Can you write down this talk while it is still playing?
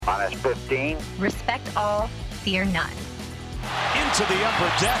Minus 15. Respect all, fear none. Into the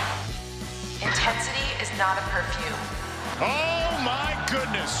upper deck. Intensity is not a perfume. Oh my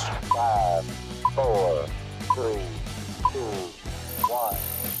goodness. 5, 4, 3, 2, 1.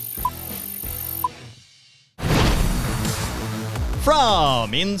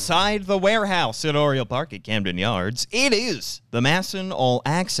 From inside the warehouse at Oriole Park at Camden Yards, it is the Masson All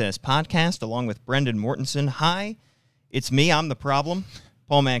Access podcast along with Brendan Mortensen. Hi, it's me. I'm the problem.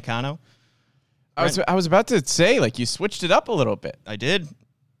 Paul Mancano. I was about to say, like, you switched it up a little bit. I did,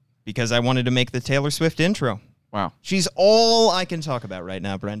 because I wanted to make the Taylor Swift intro. Wow. She's all I can talk about right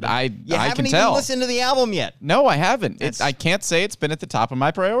now, Brendan. I haven't can even tell. listened to the album yet. No, I haven't. I can't say it's been at the top of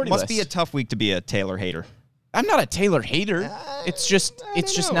my priority Must list. be a tough week to be a Taylor hater. I'm not a Taylor hater. It's just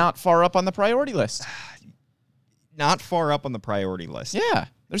not far up on the priority list. Not far up on the priority list. Yeah.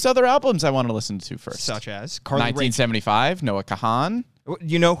 There's other albums I want to listen to first. Such as Carly Rae. 1975, Noah Kahan.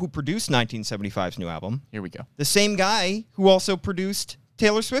 You know who produced 1975's new album? Here we go. The same guy who also produced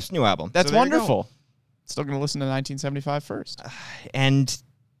Taylor Swift's new album. That's So there you go. wonderful. Still going to listen to 1975 first. And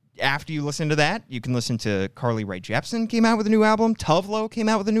after you listen to that, you can listen to Carly Rae Jepsen came out with a new album. Tuvlo came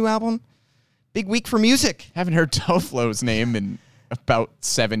out with a new album. Big week for music. Haven't heard Toflo's name in about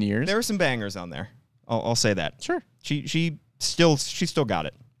 7 years. There are some bangers on there. I'll say that. Sure. She still got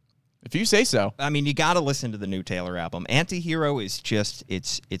it. If you say so. I mean, you got to listen to the new Taylor album. Antihero is just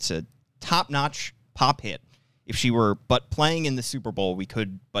it's a top-notch pop hit. If she were but playing in the Super Bowl, we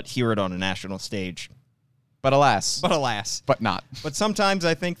could but hear it on a national stage. But alas. But not. But sometimes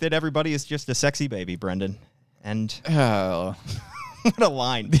I think that everybody is just a sexy baby, Brendan. And Oh. what a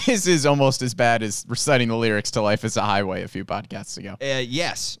line. This is almost as bad as reciting the lyrics to Life is a Highway a few podcasts ago.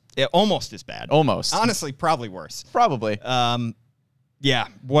 Yes. Almost as bad. Almost. Honestly, probably worse. Probably. Yeah,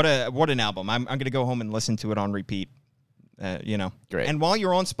 what an album. I'm going to go home and listen to it on repeat. Great. And while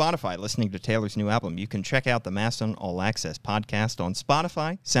you're on Spotify listening to Taylor's new album, you can check out the Masson All Access podcast on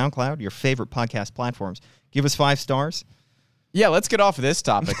Spotify, SoundCloud, your favorite podcast platforms. Give us 5 stars. Yeah, let's get off of this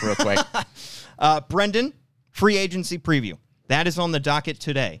topic real quick. Brendan, free agency preview. That is on the docket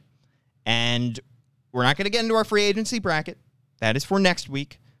today. And we're not going to get into our free agency bracket. That is for next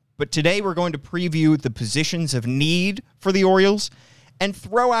week. But today we're going to preview the positions of need for the Orioles and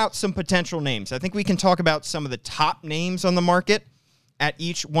throw out some potential names. I think we can talk about some of the top names on the market at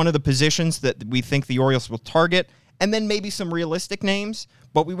each one of the positions that we think the Orioles will target, and then maybe some realistic names,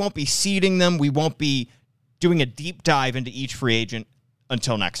 but we won't be seeding them. We won't be doing a deep dive into each free agent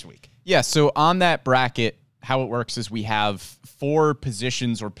until next week. Yeah, so on that bracket, how it works is we have 4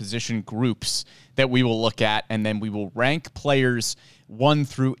 positions or position groups that we will look at, and then we will rank players 1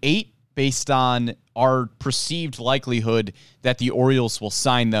 through 8 based on our perceived likelihood that the Orioles will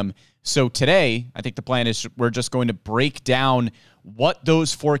sign them. So today, I think the plan is we're just going to break down what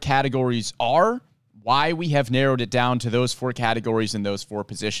those 4 categories are, why we have narrowed it down to those 4 categories and those 4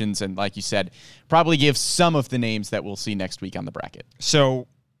 positions, and like you said, probably give some of the names that we'll see next week on the bracket. So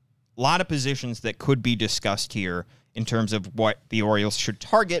a lot of positions that could be discussed here in terms of what the Orioles should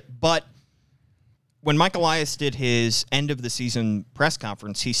target, but when Mike Elias did his end-of-the-season press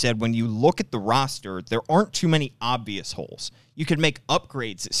conference, he said when you look at the roster, there aren't too many obvious holes. You could make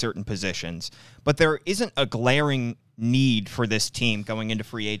upgrades at certain positions, but there isn't a glaring need for this team going into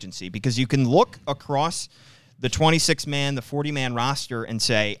free agency because you can look across the 26-man, the 40-man roster and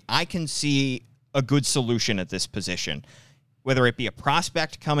say, I can see a good solution at this position, whether it be a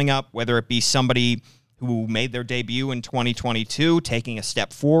prospect coming up, whether it be somebody who made their debut in 2022, taking a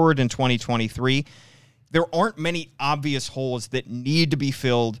step forward in 2023. There aren't many obvious holes that need to be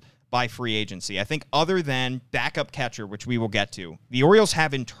filled by free agency. I think other than backup catcher, which we will get to, the Orioles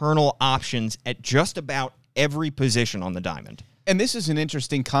have internal options at just about every position on the diamond. And this is an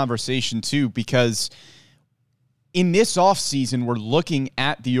interesting conversation, too, because in this offseason, we're looking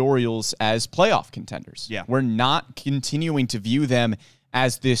at the Orioles as playoff contenders. Yeah. We're not continuing to view them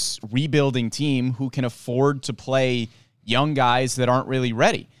as this rebuilding team who can afford to play young guys that aren't really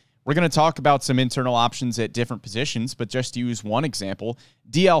ready. We're going to talk about some internal options at different positions, but just to use one example,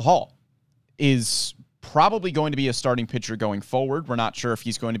 DL Hall is probably going to be a starting pitcher going forward. We're not sure if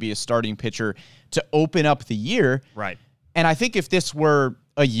he's going to be a starting pitcher to open up the year. Right. And I think if this were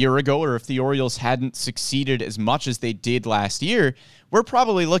a year ago or if the Orioles hadn't succeeded as much as they did last year, we're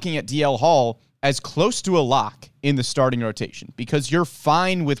probably looking at DL Hall as close to a lock in the starting rotation because you're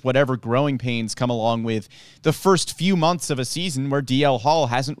fine with whatever growing pains come along with the first few months of a season where DL Hall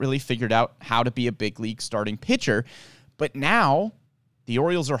hasn't really figured out how to be a big league starting pitcher. But now the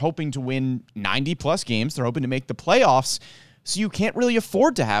Orioles are hoping to win 90-plus games. They're hoping to make the playoffs. So you can't really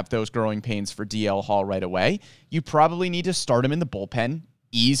afford to have those growing pains for DL Hall right away. You probably need to start him in the bullpen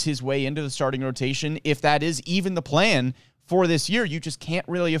ease his way into the starting rotation. If that is even the plan for this year, you just can't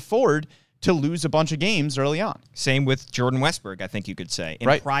really afford to lose a bunch of games early on. Same with Jordan Westberg, I think you could say.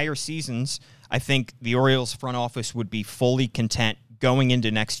 In prior seasons, I think the Orioles front office would be fully content going into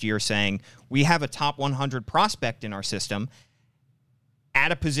next year saying, we have a top 100 prospect in our system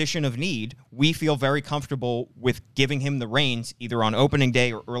at a position of need. We feel very comfortable with giving him the reins either on opening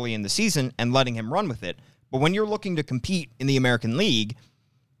day or early in the season and letting him run with it. But when you're looking to compete in the American League,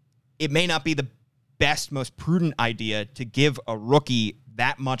 it may not be the best, most prudent idea to give a rookie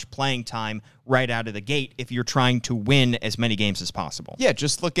that much playing time right out of the gate if you're trying to win as many games as possible. Yeah,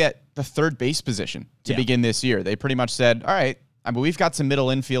 just look at the third base position to begin this year. They pretty much said, all right, we've got some middle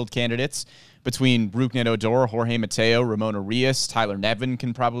infield candidates between Rougned Odor, Jorge Mateo, Ramon Arias. Tyler Nevin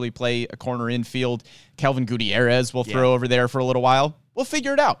can probably play a corner infield. Kelvin Gutierrez will throw over there for a little while. We'll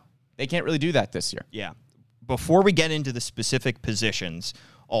figure it out. They can't really do that this year. Yeah. Before we get into the specific positions,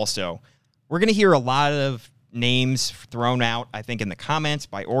 also, we're going to hear a lot of names thrown out, I think, in the comments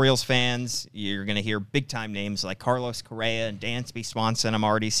by Orioles fans. You're going to hear big-time names like Carlos Correa and Dansby Swanson. I'm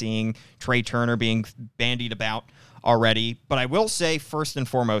already seeing Trey Turner being bandied about already. But I will say, first and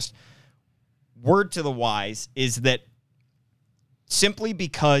foremost, word to the wise is that simply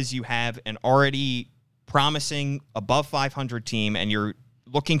because you have an already promising above 500 team and you're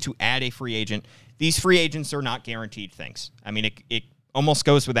looking to add a free agent, these free agents are not guaranteed things. I mean, it almost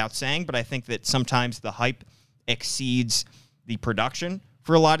goes without saying, but I think that sometimes the hype exceeds the production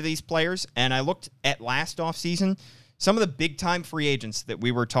for a lot of these players. And I looked at last offseason, some of the big-time free agents that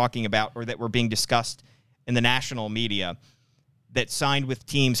we were talking about or that were being discussed in the national media that signed with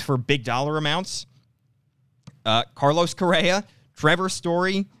teams for big dollar amounts. Carlos Correa, Trevor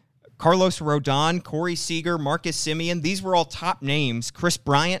Story, Carlos Rodon, Corey Seager, Marcus Semien. These were all top names. Chris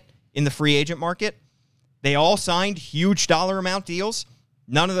Bryant in the free agent market. They all signed huge dollar amount deals.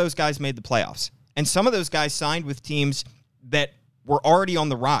 None of those guys made the playoffs. And some of those guys signed with teams that were already on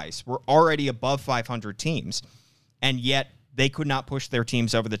the rise, were already above 500 teams, and yet they could not push their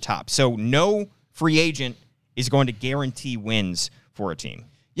teams over the top. So no free agent is going to guarantee wins for a team.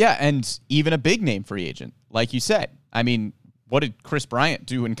 Yeah, and even a big name free agent, like you said. I mean, what did Chris Bryant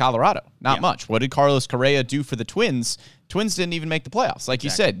do in Colorado? Not much. What did Carlos Correa do for the Twins? Twins didn't even make the playoffs. Like you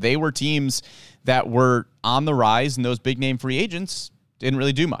said, they were teams that were on the rise, and those big name free agents didn't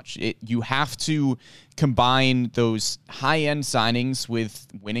really do much. You have to combine those high-end signings with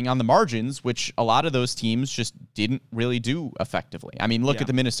winning on the margins, which a lot of those teams just didn't really do effectively. I mean, look at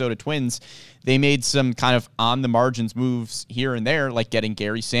the Minnesota Twins. They made some kind of on-the-margins moves here and there, like getting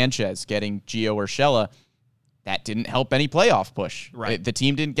Gary Sanchez, getting Gio Urshela. That didn't help any playoff push. Right. The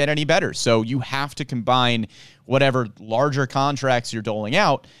team didn't get any better. So you have to combine whatever larger contracts you're doling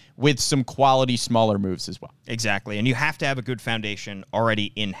out with some quality smaller moves as well. Exactly. And you have to have a good foundation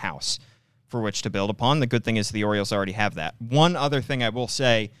already in-house for which to build upon. The good thing is the Orioles already have that. One other thing I will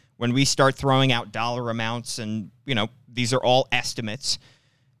say, when we start throwing out dollar amounts and, these are all estimates,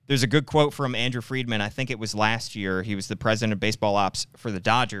 there's a good quote from Andrew Friedman. I think it was last year. He was the president of baseball ops for the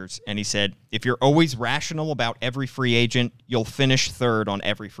Dodgers, and he said, if you're always rational about every free agent, you'll finish third on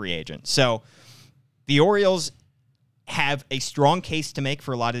every free agent. So the Orioles have a strong case to make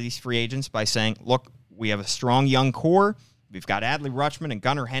for a lot of these free agents by saying, look, we have a strong young core. We've got Adley Rutschman and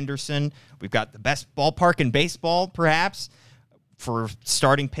Gunnar Henderson. We've got the best ballpark in baseball, perhaps. For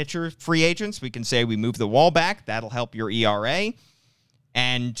starting pitcher free agents, we can say we move the wall back. That'll help your ERA.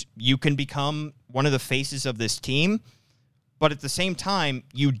 And you can become one of the faces of this team. But at the same time,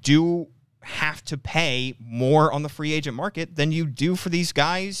 you do have to pay more on the free agent market than you do for these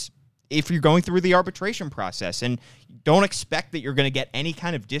guys if you're going through the arbitration process. And don't expect that you're going to get any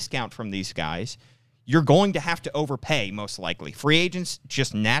kind of discount from these guys. You're going to have to overpay, most likely. Free agents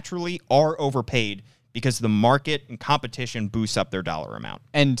just naturally are overpaid because the market and competition boosts up their dollar amount.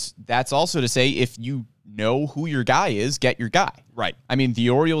 And that's also to say, if you know who your guy is, get your guy. Right. I mean, the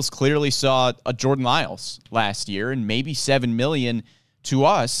Orioles clearly saw a Jordan Lyles last year, and maybe $7 million to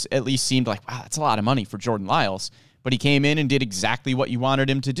us at least seemed like, wow, that's a lot of money for Jordan Lyles. But he came in and did exactly what you wanted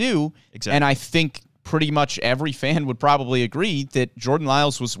him to do. Exactly. And I think pretty much every fan would probably agree that Jordan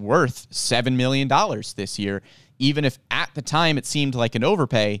Lyles was worth $7 million this year. Even if at the time it seemed like an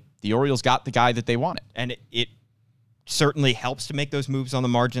overpay, the Orioles got the guy that they wanted. And it certainly helps to make those moves on the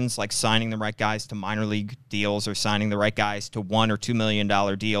margins, like signing the right guys to minor league deals or signing the right guys to $1 or $2 million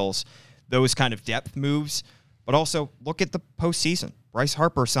deals, those kind of depth moves. But also look at the postseason. Bryce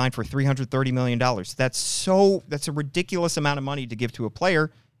Harper signed for $330 million. That's a ridiculous amount of money to give to a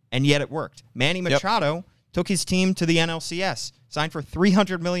player, and yet it worked. Manny Machado took his team to the NLCS, signed for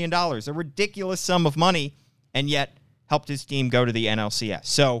 $300 million, a ridiculous sum of money, and yet helped his team go to the NLCS.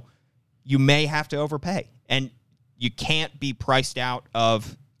 So you may have to overpay. And you can't be priced out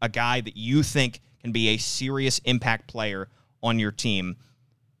of a guy that you think can be a serious impact player on your team.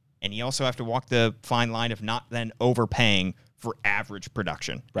 And you also have to walk the fine line of not then overpaying for average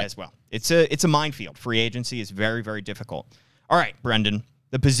production as well. It's a minefield. Free agency is very, very difficult. All right, Brendan,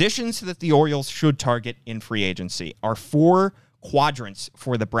 the positions that the Orioles should target in free agency are 4 quadrants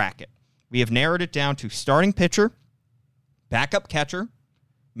for the bracket. We have narrowed it down to starting pitcher, backup catcher,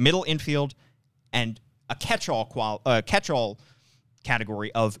 middle infield, and a catch-all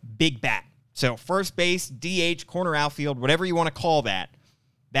category of big bat. So first base, DH, corner outfield, whatever you want to call that,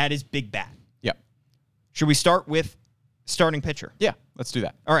 that is big bat. Yep. Should we start with starting pitcher? Yeah, let's do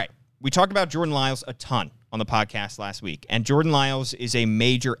that. All right. We talked about Jordan Lyles a ton on the podcast last week, and Jordan Lyles is a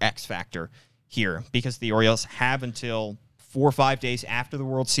major X factor here because the Orioles have until 4 or 5 days after the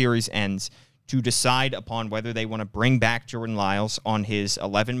World Series ends to decide upon whether they want to bring back Jordan Lyles on his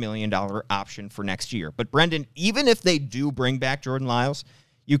 $11 million option for next year. But Brendan, even if they do bring back Jordan Lyles,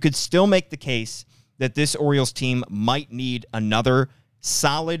 you could still make the case that this Orioles team might need another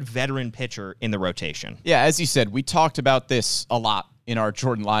solid veteran pitcher in the rotation. Yeah, as you said, we talked about this a lot in our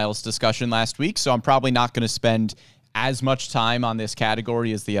Jordan Lyles discussion last week, so I'm probably not going to spend as much time on this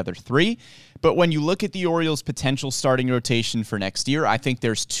category as the other 3. But when you look at the Orioles' potential starting rotation for next year, I think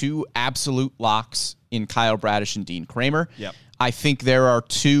there's 2 absolute locks in Kyle Bradish and Dean Kramer. Yep. I think there are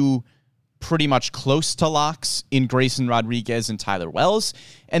 2 pretty much close to locks in Grayson Rodriguez and Tyler Wells.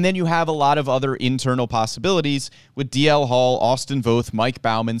 And then you have a lot of other internal possibilities with DL Hall, Austin Voth, Mike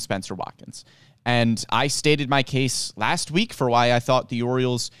Baumann, Spencer Watkins. And I stated my case last week for why I thought the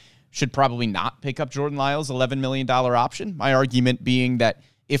Orioles should probably not pick up Jordan Lyles' $11 million option. My argument being that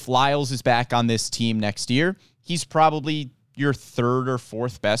if Lyles is back on this team next year, he's probably your 3rd or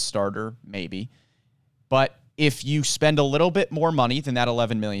 4th best starter, maybe. But if you spend a little bit more money than that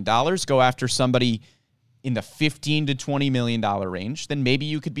 $11 million, go after somebody in the $15 to $20 million range, then maybe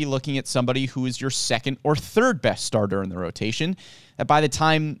you could be looking at somebody who is your 2nd or 3rd best starter in the rotation. That by the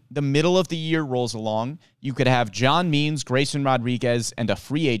time the middle of the year rolls along, you could have John Means, Grayson Rodriguez, and a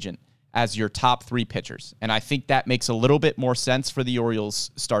free agent as your top 3 pitchers. And I think that makes a little bit more sense for the Orioles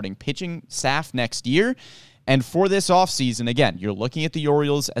starting pitching staff next year. And for this offseason, again, you're looking at the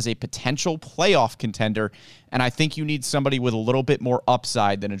Orioles as a potential playoff contender, and I think you need somebody with a little bit more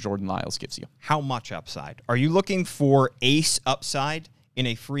upside than a Jordan Lyles gives you. How much upside? Are you looking for ace upside in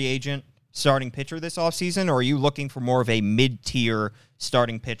a free agent starting pitcher this offseason, or are you looking for more of a mid-tier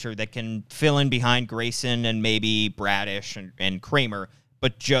starting pitcher that can fill in behind Grayson and maybe Bradish and Kramer,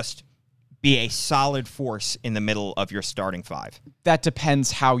 but just be a solid force in the middle of your starting 5? That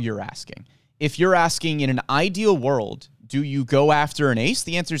depends how you're asking. If you're asking in an ideal world, do you go after an ace?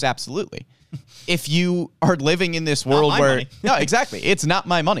 The answer is absolutely. If you are living in this world where... No, exactly. It's not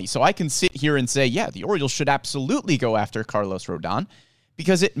my money. So I can sit here and say, yeah, the Orioles should absolutely go after Carlos Rodon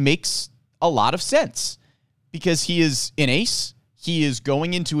because it makes a lot of sense. Because he is an ace. He is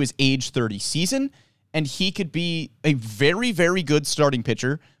going into his age 30 season, and he could be a very, very good starting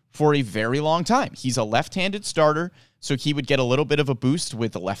pitcher for a very long time. He's a left-handed starter, so he would get a little bit of a boost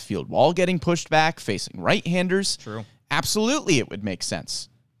with the left field wall getting pushed back, facing right-handers. True. Absolutely, it would make sense.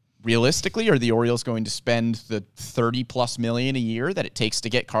 Realistically, are the Orioles going to spend the $30+ million a year that it takes to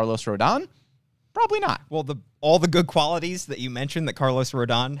get Carlos Rodon? Probably not. Well, all the good qualities that you mentioned that Carlos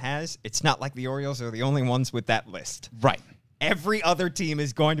Rodon has, it's not like the Orioles are the only ones with that list. Right. Every other team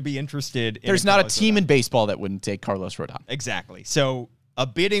is going to be interested in There's not a Carlos team Rodon. in baseball that wouldn't take Carlos Rodon. Exactly. So a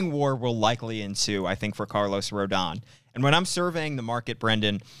bidding war will likely ensue, I think, for Carlos Rodon. And when I'm surveying the market,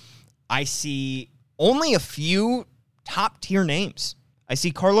 Brendan, I see only a few top-tier names. I see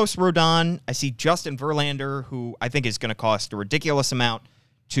Carlos Rodon. I see Justin Verlander, who I think is going to cost a ridiculous amount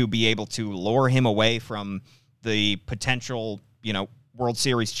to be able to lure him away from the potential, World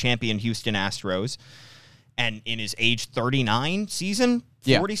Series champion Houston Astros. And in his age 39 season,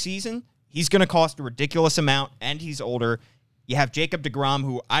 40 season, he's going to cost a ridiculous amount, and he's older. You have Jacob deGrom,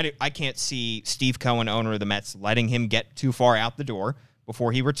 who I can't see Steve Cohen, owner of the Mets, letting him get too far out the door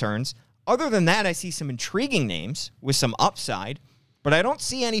before he returns. Other than that, I see some intriguing names with some upside, but I don't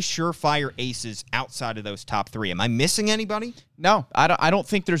see any surefire aces outside of those top 3. Am I missing anybody? No, I don't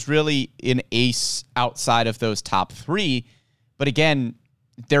think there's really an ace outside of those top 3. But again,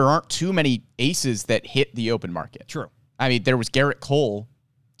 there aren't too many aces that hit the open market. True. I mean, there was Garrett Cole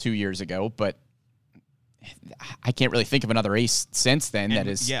 2 years ago, but I can't really think of another ace since then.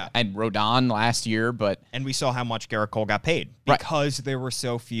 And Rodon last year, and we saw how much Garrett Cole got paid because there were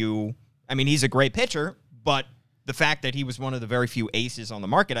so few. I mean, he's a great pitcher, but the fact that he was one of the very few aces on the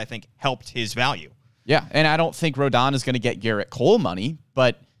market, I think, helped his value. Yeah, and I don't think Rodon is going to get Garrett Cole money,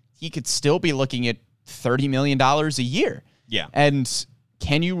 but he could still be looking at $30 million a year. Yeah. And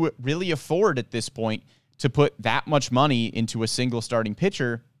can you really afford at this point to put that much money into a single starting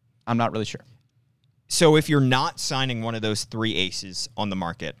pitcher? I'm not really sure. So if you're not signing one of those three aces on the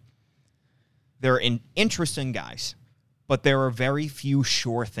market, they're interesting guys, but there are very few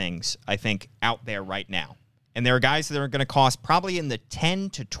sure things, I think, out there right now. And there are guys that are going to cost probably in the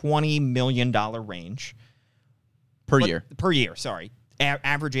 $10 to $20 million range. Per year. Per year, sorry.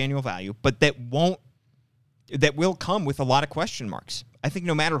 Average annual value, but that will come with a lot of question marks. I think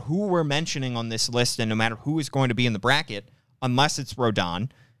no matter who we're mentioning on this list and no matter who is going to be in the bracket, unless it's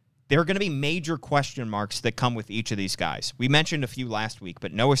Rodon, there are going to be major question marks that come with each of these guys. We mentioned a few last week,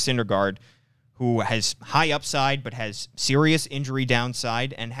 but Noah Syndergaard, who has high upside but has serious injury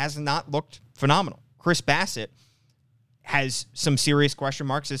downside and has not looked phenomenal. Chris Bassett has some serious question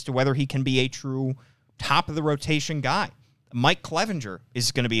marks as to whether he can be a true top-of-the-rotation guy. Mike Clevenger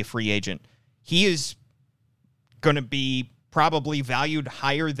is going to be a free agent. He is going to be probably valued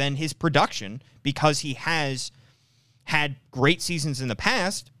higher than his production because he has had great seasons in the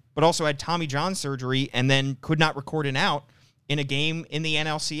past, but also had Tommy John surgery and then could not record an out in a game in the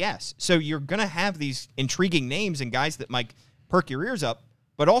NLCS. So you're going to have these intriguing names and guys that might perk your ears up,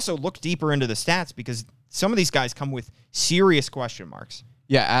 but also look deeper into the stats because some of these guys come with serious question marks.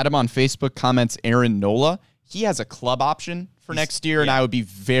 Yeah, Adam on Facebook comments Aaron Nola. He has a club option for next year, and I would be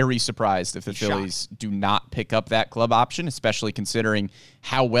very surprised if the Phillies do not pick up that club option, especially considering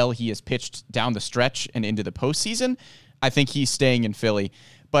how well he has pitched down the stretch and into the postseason. I think he's staying in Philly.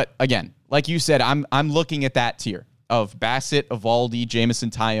 But again, like you said, I'm looking at that tier of Bassett, Eovaldi, Jameson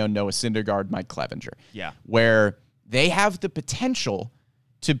Taillon, Noah Syndergaard, Mike Clevenger. Yeah. Where they have the potential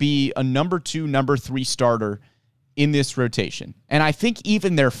to be a number 2, number 3 starter in this rotation. And I think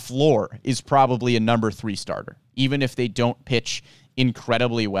even their floor is probably a number 3 starter, even if they don't pitch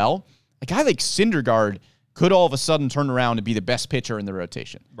incredibly well. A guy like Syndergaard could all of a sudden turn around and be the best pitcher in the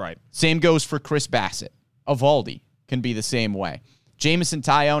rotation. Right. Same goes for Chris Bassett. Eovaldi can be the same way. Jameson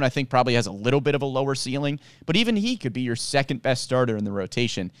Taillon, I think, probably has a little bit of a lower ceiling, but even he could be your second best starter in the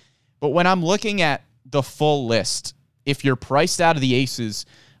rotation. But when I'm looking at the full list, if you're priced out of the aces,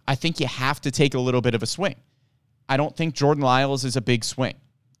 I think you have to take a little bit of a swing. I don't think Jordan Lyles is a big swing.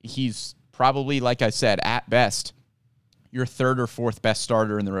 He's probably, like I said, at best, your third or fourth best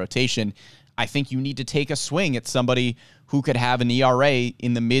starter in the rotation. I think you need to take a swing at somebody who could have an ERA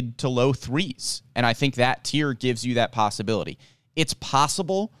in the mid to low 3s. And I think that tier gives you that possibility. It's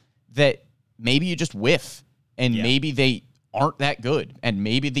possible that maybe you just whiff and maybe they aren't that good. And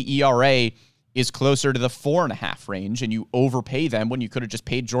maybe the ERA is closer to the 4.5 range and you overpay them when you could have just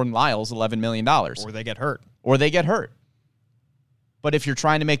paid Jordan Lyles $11 million. Or they get hurt. But if you're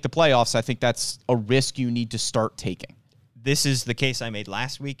trying to make the playoffs, I think that's a risk you need to start taking. This is the case I made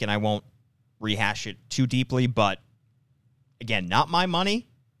last week, and I won't rehash it too deeply, but again, not my money,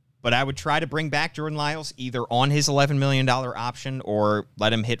 but I would try to bring back Jordan Lyles either on his $11 million option or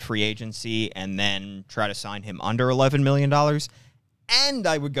let him hit free agency and then try to sign him under $11 million. And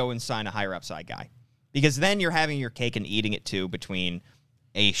I would go and sign a higher upside guy because then you're having your cake and eating it too between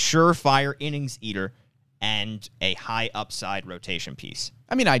a surefire innings eater and a high upside rotation piece.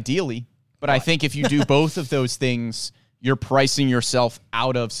 I mean, ideally, but I think if you do both of those things, you're pricing yourself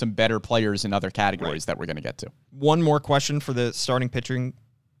out of some better players in other categories that we're going to get to. One more question for the starting pitching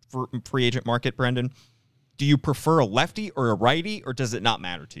for free agent market, Brendan. Do you prefer a lefty or a righty, or does it not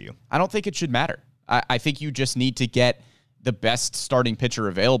matter to you? I don't think it should matter. I think you just need to get the best starting pitcher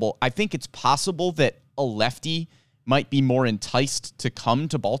available. I think it's possible that a lefty might be more enticed to come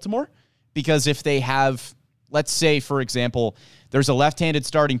to Baltimore because if they have, let's say, for example, there's a left-handed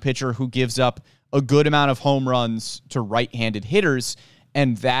starting pitcher who gives up a good amount of home runs to right-handed hitters,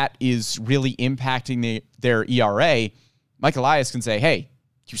 and that is really impacting their ERA, Mike Elias can say, hey,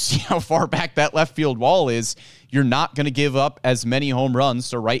 you see how far back that left field wall is? You're not going to give up as many home runs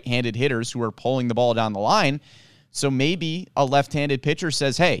to right-handed hitters who are pulling the ball down the line. So maybe a left-handed pitcher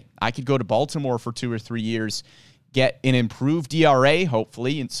says, hey, I could go to Baltimore for 2 or 3 years, get an improved ERA,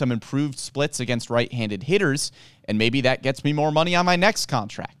 hopefully, and some improved splits against right-handed hitters, and maybe that gets me more money on my next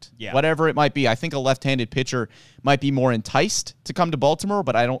contract. Yeah. Whatever it might be. I think a left-handed pitcher might be more enticed to come to Baltimore,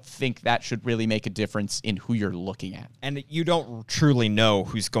 but I don't think that should really make a difference in who you're looking at. And you don't truly know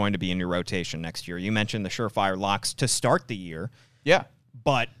who's going to be in your rotation next year. You mentioned the surefire locks to start the year. Yeah.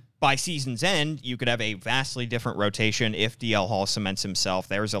 But by season's end, you could have a vastly different rotation if DL Hall cements himself.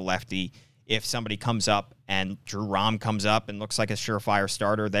 There's a lefty. if somebody comes up and Drew Rom comes up and looks like a surefire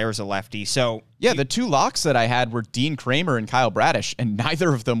starter, there's a lefty. So yeah, the two locks that I had were Dean Kramer and Kyle Bradish, and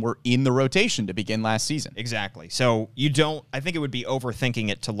neither of them were in the rotation to begin last season. Exactly. So I think it would be overthinking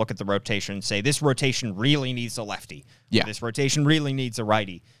it to look at the rotation and say, this rotation really needs a lefty. Yeah. This rotation really needs a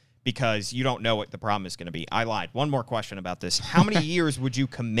righty, because you don't know what the problem is going to be. I lied. One more question about this. How many years would you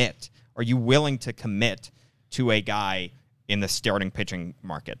commit? Are you willing to commit to a guy in the starting pitching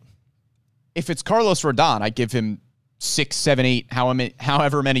market? If it's Carlos Rodon, I'd give him 6, 7, 8,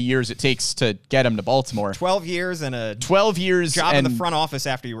 however many years it takes to get him to Baltimore. 12 years and a 12 years job in the front office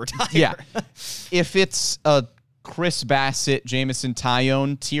after you retire. Yeah. If it's a Chris Bassett, Jameson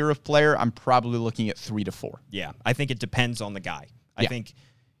Taillon tier of player, I'm probably looking at 3 to 4. Yeah, I think it depends on the guy. I Yeah. think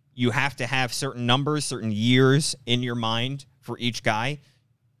you have to have certain numbers, certain years in your mind for each guy,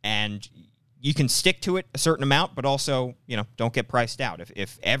 and you can stick to it a certain amount, but also, don't get priced out.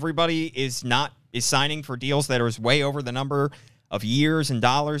 If everybody is signing for deals that are way over the number of years and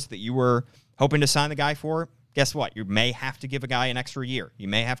dollars that you were hoping to sign the guy for, guess what? You may have to give a guy an extra year. You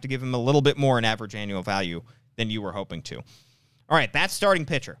may have to give him a little bit more in average annual value than you were hoping to. All right, that's starting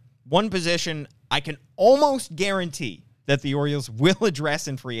pitcher. One position I can almost guarantee that the Orioles will address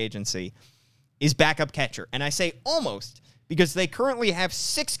in free agency is backup catcher. And I say almost because they currently have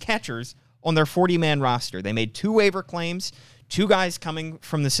 6 catchers on their 40-man roster. They made 2 waiver claims, 2 guys coming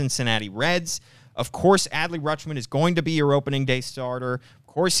from the Cincinnati Reds. Of course, Adley Rutschman is going to be your opening day starter. Of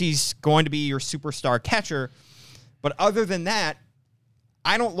course, he's going to be your superstar catcher. But other than that,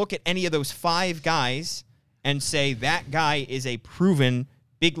 I don't look at any of those 5 guys and say that guy is a proven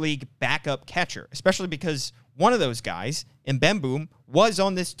big league backup catcher, especially because one of those guys, Mbembu, was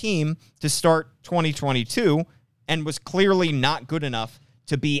on this team to start 2022 and was clearly not good enough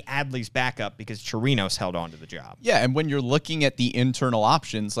to be Adley's backup because Chirinos held on to the job. Yeah, and when you're looking at the internal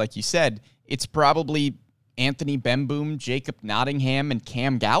options, like you said, it's probably Anthony Bemboom, Jacob Nottingham, and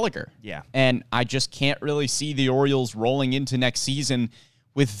Cam Gallagher. Yeah. And I just can't really see the Orioles rolling into next season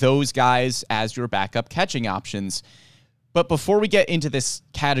with those guys as your backup catching options. But before we get into this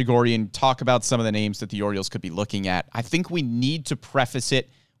category and talk about some of the names that the Orioles could be looking at, I think we need to preface it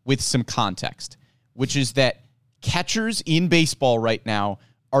with some context, which is that catchers in baseball right now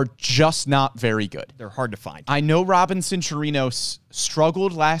are just not very good. They're hard to find. I know Robinson Chirinos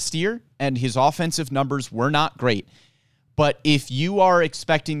struggled last year, and his offensive numbers were not great. But if you are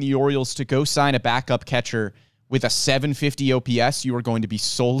expecting the Orioles to go sign a backup catcher with a 750 OPS, you are going to be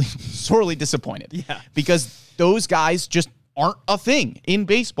sorely disappointed. Yeah. Because those guys just aren't a thing in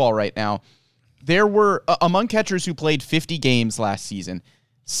baseball right now. There were, among catchers who played 50 games last season,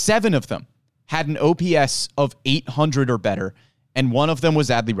 7 of them had an OPS of 800 or better, and one of them was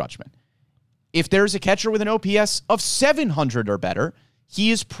Adley Rutschman. If there's a catcher with an OPS of 700 or better,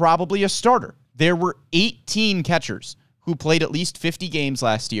 he is probably a starter. There were 18 catchers who played at least 50 games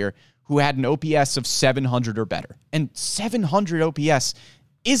last year who had an OPS of 700 or better. And 700 OPS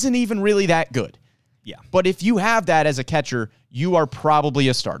isn't even really that good. Yeah. But if you have that as a catcher, you are probably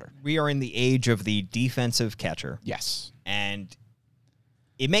a starter. We are in the age of the defensive catcher. Yes. And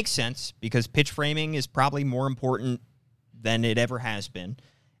it makes sense because pitch framing is probably more important than it ever has been.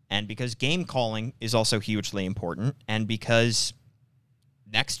 And because game calling is also hugely important. And because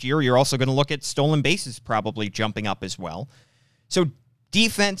next year you're also going to look at stolen bases probably jumping up as well. So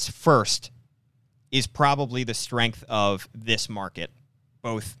defense first is probably the strength of this market.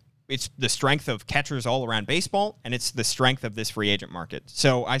 Both it's the strength of catchers all around baseball, and it's the strength of this free agent market.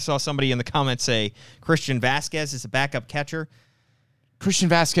 So I saw somebody in the comments say Christian Vasquez is a backup catcher. Christian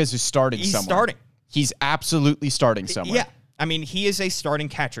Vasquez is starting He's somewhere. starting. He's absolutely starting somewhere. Yeah. I mean, he is a starting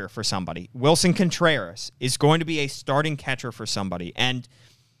catcher for somebody. Wilson Contreras is going to be a starting catcher for somebody. And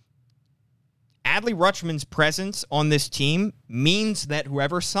Adley Rutschman's presence on this team means that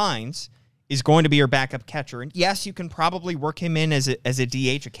whoever signs is going to be your backup catcher. And yes, you can probably work him in as a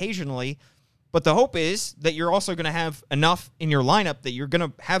DH occasionally, but the hope is that you're also going to have enough in your lineup that you're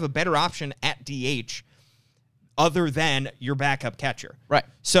going to have a better option at DH other than your backup catcher. Right.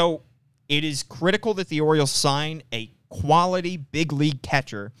 So it is critical that the Orioles sign a quality big league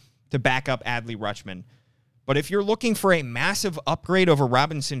catcher to back up Adley Rutschman. But if you're looking for a massive upgrade over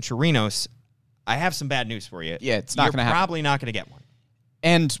Robinson Chirinos, I have some bad news for you. Yeah, it's not going to happen. You're probably not going to get one.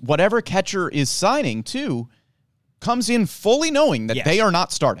 And whatever catcher is signing, too, comes in fully knowing that Yes. they are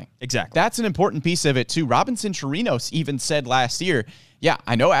not starting. Exactly. That's an important piece of it, too. Robinson Chirinos even said last year, yeah,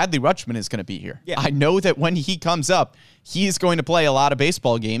 I know Adley Rutschman is going to be here. Yeah. I know that when he comes up, he is going to play a lot of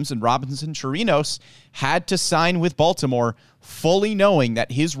baseball games, and Robinson Chirinos had to sign with Baltimore fully knowing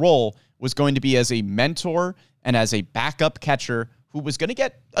that his role was going to be as a mentor and as a backup catcher who was going to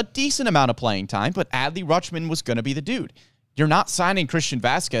get a decent amount of playing time, but Adley Rutschman was going to be the dude. You're not signing Christian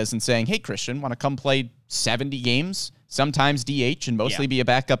Vasquez and saying, hey, Christian, want to come play 70 games, sometimes DH, and mostly be a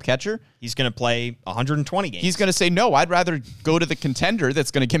backup catcher? He's going to play 120 games. He's going to say, no, I'd rather go to the contender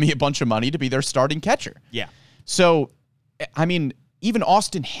that's going to give me a bunch of money to be their starting catcher. Yeah. So, I mean, even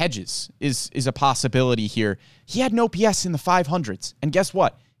Austin Hedges is a possibility here. He had no OPS in the 500s. And guess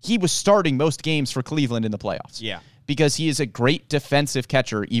what? He was starting most games for Cleveland in the playoffs. Yeah. Because he is a great defensive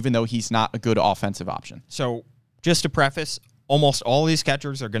catcher, even though he's not a good offensive option. So, just to preface, almost all these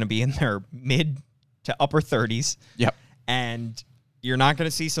catchers are going to be in their mid to upper 30s. Yep. And you're not going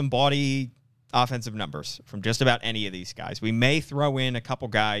to see some bawdy offensive numbers from just about any of these guys. We may throw in a couple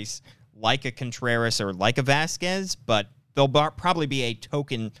guys like a Contreras or like a Vasquez, but they'll probably be a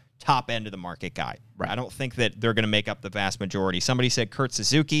token top end of the market guy. Right. I don't think that they're going to make up the vast majority. Somebody said Kurt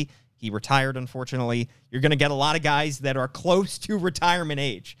Suzuki. He retired, unfortunately. You're going to get a lot of guys that are close to retirement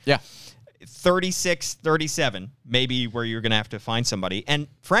age. Yeah. 36, 37, maybe where you're going to have to find somebody. And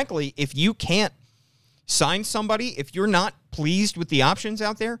frankly, if you can't sign somebody, if you're not pleased with the options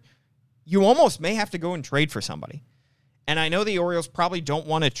out there, you almost may have to go and trade for somebody. And I know the Orioles probably don't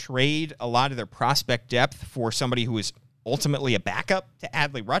want to trade a lot of their prospect depth for somebody who is ultimately a backup to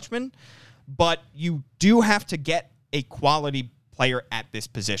Adley Rutschman, but you do have to get a quality player at this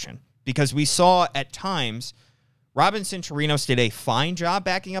position because we saw at times Robinson Chirinos did a fine job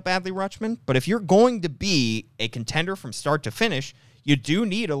backing up Adley Rutschman, but if you're going to be a contender from start to finish, you do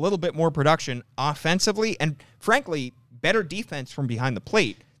need a little bit more production offensively and, frankly, better defense from behind the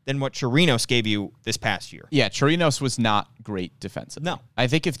plate than what Chirinos gave you this past year. Yeah, Chirinos was not great defensively. No. I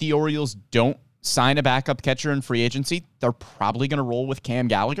think if the Orioles don't sign a backup catcher in free agency, they're probably going to roll with Cam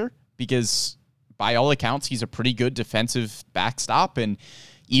Gallagher because, by all accounts, he's a pretty good defensive backstop, and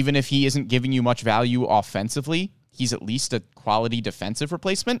even if he isn't giving you much value offensively, he's at least a quality defensive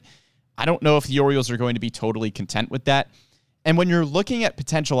replacement. I don't know if the Orioles are going to be totally content with that. And when you're looking at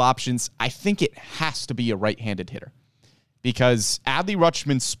potential options, I think it has to be a right-handed hitter because Adley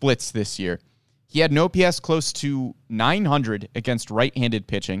Rutschman splits this year. He had an OPS close to 900 against right-handed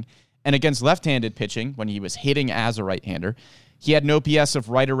pitching, and against left-handed pitching, when he was hitting as a right-hander, he had an OPS of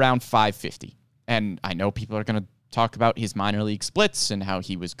right around 550. And I know people are going to talk about his minor league splits and how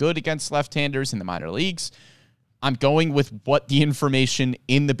he was good against left-handers in the minor leagues. I'm going with what the information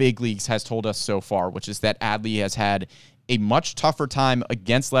in the big leagues has told us so far, which is that Adley has had a much tougher time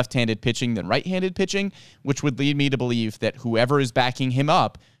against left-handed pitching than right-handed pitching, which would lead me to believe that whoever is backing him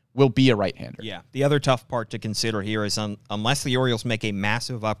up will be a right-hander. Yeah. The other tough part to consider here is unless the Orioles make a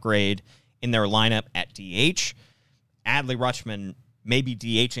massive upgrade in their lineup at DH, Adley Rutschman may be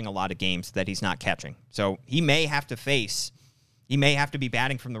DHing a lot of games that he's not catching. So he may have to be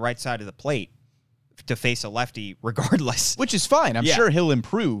batting from the right side of the plate to face a lefty regardless. Which is fine. I'm sure he'll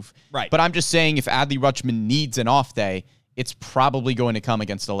improve. Right. But I'm just saying if Adley Rutschman needs an off day, it's probably going to come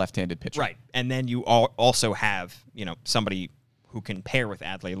against a left-handed pitcher. Right. And then you also have, somebody who can pair with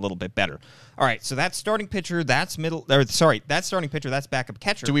Adley a little bit better. All right, so that's starting pitcher, that's that's starting pitcher, that's backup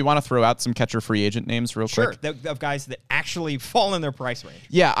catcher. Do we want to throw out some catcher free agent names real quick? Sure, of guys that actually fall in their price range.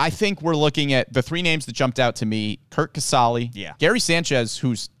 Yeah, I think we're looking at the three names that jumped out to me: Kurt Casale, Gary Sanchez,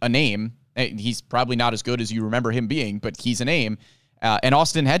 who's a name. He's probably not as good as you remember him being, but he's a name. And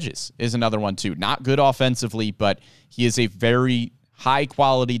Austin Hedges is another one, too. Not good offensively, but he is a very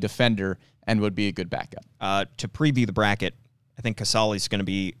high-quality defender and would be a good backup. To preview the bracket, I think Casale's going to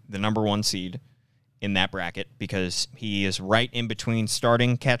be the number one seed in that bracket because he is right in between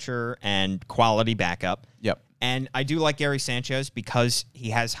starting catcher and quality backup. Yep. And I do like Gary Sanchez because he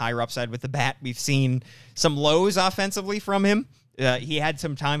has higher upside with the bat. We've seen some lows offensively from him. He had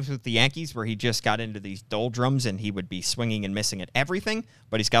some times with the Yankees where he just got into these doldrums and he would be swinging and missing at everything,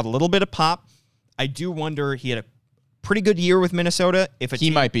 but he's got a little bit of pop. I do wonder, he had a pretty good year with Minnesota.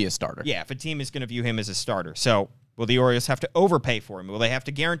 He might be a starter. Yeah, if a team is going to view him as a starter. So will the Orioles have to overpay for him? Will they have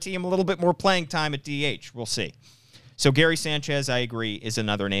to guarantee him a little bit more playing time at DH? We'll see. So Gary Sanchez, I agree, is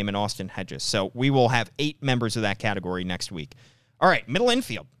another name, and Austin Hedges. So we will have 8 members of that category next week. All right, middle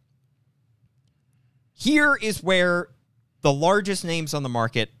infield. Here is where the largest names on the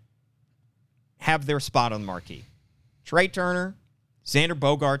market have their spot on the marquee. Trey Turner, Xander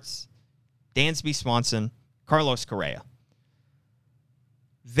Bogaerts, Dansby Swanson, Carlos Correa.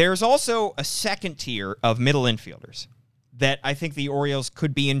 There's also a second tier of middle infielders that I think the Orioles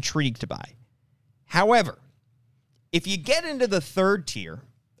could be intrigued by. However, if you get into the third tier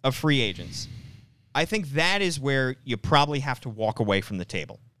of free agents, I think that is where you probably have to walk away from the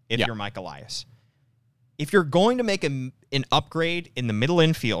table if you're Mike Elias. If you're going to make an upgrade in the middle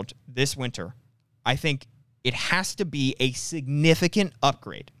infield this winter, I think it has to be a significant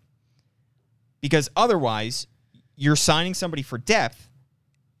upgrade. Because otherwise, you're signing somebody for depth,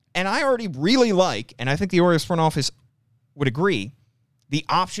 and I already really like, and I think the Orioles front office would agree, the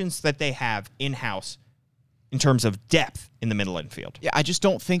options that they have in-house in terms of depth in the middle infield. Yeah, I just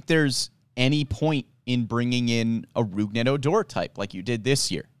don't think there's any point in bringing in a Rougned Odor type like you did this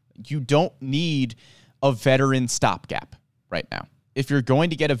year. You don't need a veteran stopgap right now. If you're going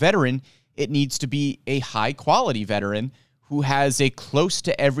to get a veteran, it needs to be a high-quality veteran who has a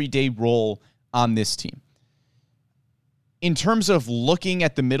close-to-everyday role on this team. In terms of looking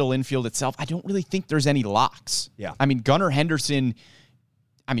at the middle infield itself, I don't really think there's any locks. Yeah. I mean, Gunnar Henderson,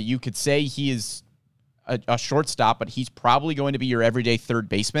 you could say he is a shortstop, but he's probably going to be your everyday third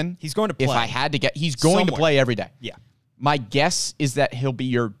baseman. He's going to play. If I had to get, he's going to play every day. Yeah. My guess is that he'll be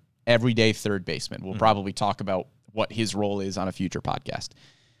your everyday third baseman. We'll probably talk about what his role is on a future podcast.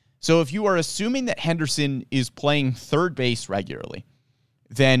 So if you are assuming that Henderson is playing third base regularly,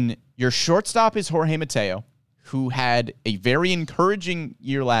 then your shortstop is Jorge Mateo, who had a very encouraging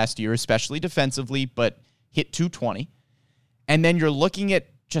year last year, especially defensively, but hit 220. And then you're looking at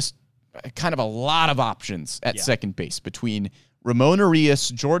just kind of a lot of options at second base between Ramon Urias,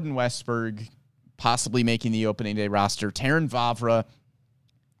 Jordan Westberg, possibly making the opening day roster, Terrin Vavra.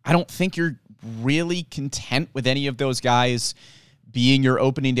 I don't think you're really content with any of those guys being your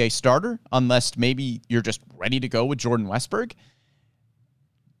opening day starter, unless maybe you're just ready to go with Jordan Westberg.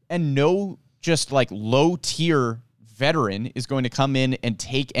 And no just like low tier veteran is going to come in and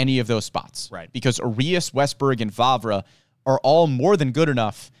take any of those spots. Right. Because Urias, Westberg, and Vavra are all more than good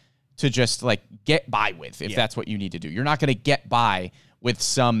enough to just like get by with if that's what you need to do. You're not going to get by with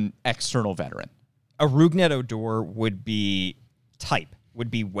some external veteran. A Rougned Odor would be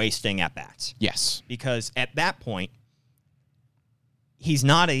wasting at bats. Yes. Because at that point, he's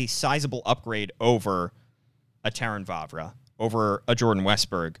not a sizable upgrade over a Terrin Vavra, over a Jordan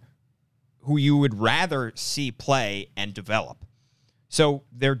Westberg, who you would rather see play and develop. So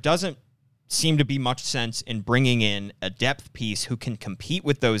there doesn't seem to be much sense in bringing in a depth piece who can compete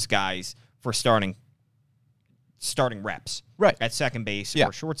with those guys for starting reps at second base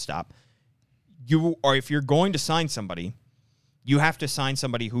or shortstop. If you're going to sign somebody, you have to sign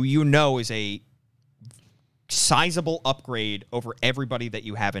somebody who you know is a sizable upgrade over everybody that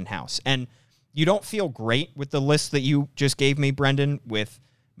you have in-house. And you don't feel great with the list that you just gave me, Brendan, with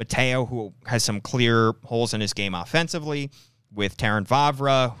Mateo, who has some clear holes in his game offensively, with Terrin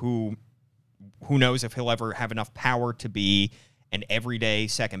Vavra, who knows if he'll ever have enough power to be an everyday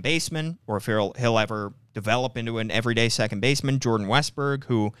second baseman, or if he'll ever develop into an everyday second baseman. Jordan Westberg,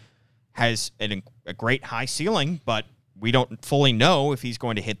 who has a great high ceiling, but we don't fully know if he's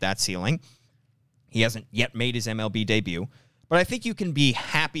going to hit that ceiling. He hasn't yet made his MLB debut. But I think you can be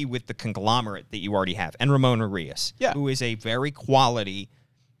happy with the conglomerate that you already have. And Ramon Urias, who is a very quality,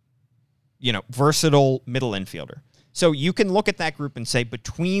 versatile middle infielder. So you can look at that group and say,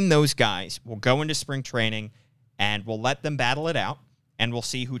 between those guys, we'll go into spring training and we'll let them battle it out, and we'll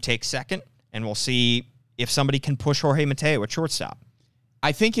see who takes second, and we'll see if somebody can push Jorge Mateo at shortstop.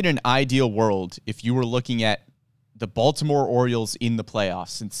 I think in an ideal world, if you were looking at the Baltimore Orioles in the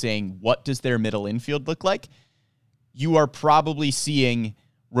playoffs and saying, what does their middle infield look like? You are probably seeing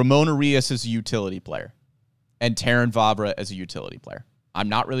Ramon Urias as a utility player and Terrin Vavra as a utility player. I'm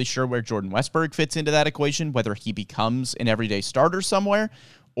not really sure where Jordan Westberg fits into that equation, whether he becomes an everyday starter somewhere,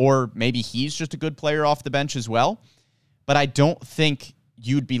 or maybe he's just a good player off the bench as well. But I don't think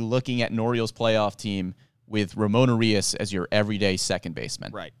you'd be looking at an Orioles playoff team with Ramon Urias as your everyday second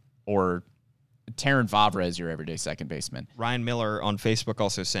baseman. Right. Or Terrin Vavra as your everyday second baseman. Ryan Miller on Facebook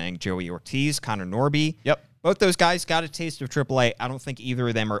also saying Joey Ortiz, Connor Norby. Yep. Both those guys got a taste of AAA. I don't think either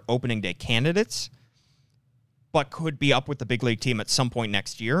of them are opening day candidates, but could be up with the big league team at some point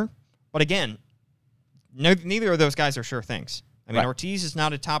next year. But again, neither of those guys are sure things. I mean, Ortiz is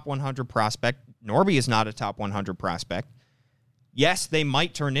not a top 100 prospect. Norby is not a top 100 prospect. Yes, they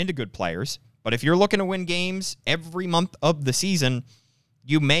might turn into good players, but if you're looking to win games every month of the season,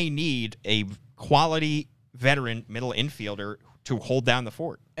 you may need a quality veteran middle infielder to hold down the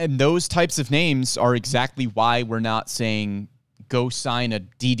fort. And those types of names are exactly why we're not saying go sign a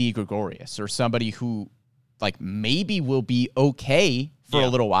Didi Gregorius or somebody who maybe will be okay for a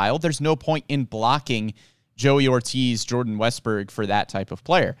little while. There's no point in blocking Joey Ortiz, Jordan Westberg for that type of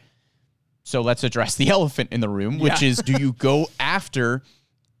player. So let's address the elephant in the room, which is, do you go after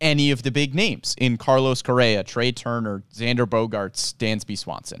any of the big names in Carlos Correa, Trey Turner, Xander Bogaerts, Dansby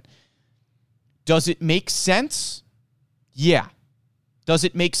Swanson? Does it make sense? Yeah. Does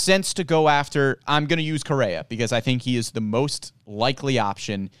it make sense to go after, I'm going to use Correa because I think he is the most likely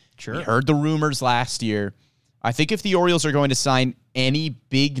option. Sure. We heard the rumors last year I think if the Orioles are going to sign any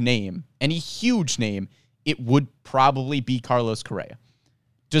big name, any huge name, it would probably be Carlos Correa.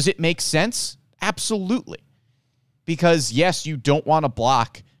 Does it make sense? Absolutely. Because, yes, you don't want to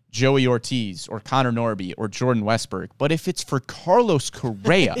block Joey Ortiz or Connor Norby or Jordan Westburg, but if it's for Carlos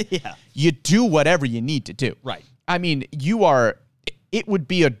Correa, you do whatever you need to do. Right. I mean, it would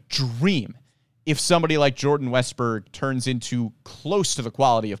be a dream if somebody like Jordan Westburg turns into close to the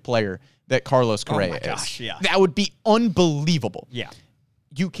quality of player that Carlos Correa is. Yeah. That would be unbelievable. Yeah.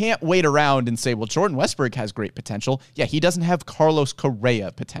 You can't wait around and say, well, Jordan Westburg has great potential. Yeah, he doesn't have Carlos Correa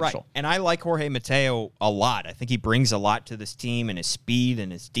potential. Right. And I like Jorge Mateo a lot. I think he brings a lot to this team and his speed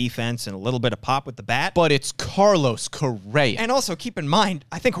and his defense and a little bit of pop with the bat. But it's Carlos Correa. And also keep in mind,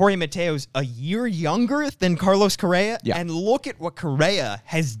 I think Jorge Mateo's a year younger than Carlos Correa. Yeah. And look at what Correa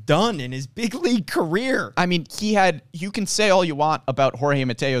has done in his big league career. I mean, you can say all you want about Jorge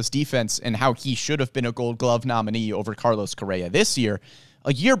Mateo's defense and how he should have been a Gold Glove nominee over Carlos Correa this year.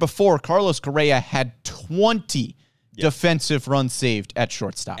 A year before, Carlos Correa had 20 defensive runs saved at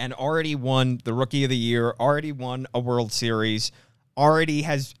shortstop. And already won the Rookie of the Year, already won a World Series, already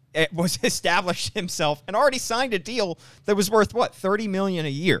was established himself, and already signed a deal that was worth, $30 million a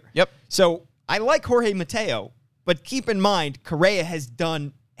year. Yep. So I like Jorge Mateo, but keep in mind, Correa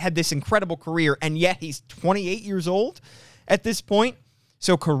had this incredible career, and yet he's 28 years old at this point.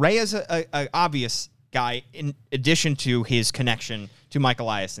 So Correa's a obvious guy in addition to his connection to Mike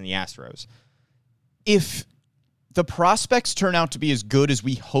Elias and the Astros. If the prospects turn out to be as good as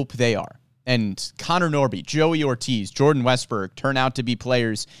we hope they are, and Connor Norby, Joey Ortiz, Jordan Westburg turn out to be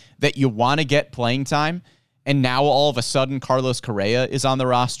players that you want to get playing time, and now all of a sudden Carlos Correa is on the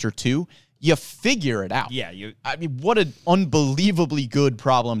roster too, you figure it out. Yeah. I mean, what an unbelievably good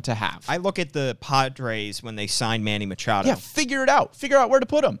problem to have. I look at the Padres when they signed Manny Machado. Yeah, figure it out. Figure out where to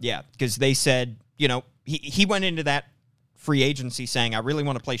put him. Yeah, because they said, he went into that free agency saying, I really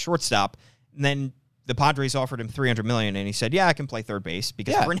want to play shortstop. And then the Padres offered him $300 million, and he said, yeah, I can play third base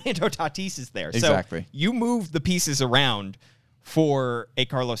because Fernando Tatis is there. Exactly. So you move the pieces around for a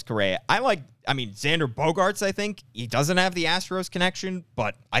Carlos Correa. Xander Bogaerts, I think, he doesn't have the Astros connection,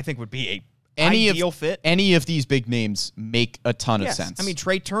 but I think would be ideal fit. Any of these big names make a ton of sense. I mean,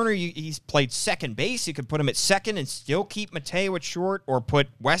 Trey Turner, he's played second base. You could put him at second and still keep Mateo at short, or put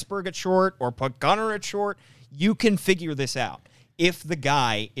Westburg at short, or put Gunnar at short. You can figure this out if the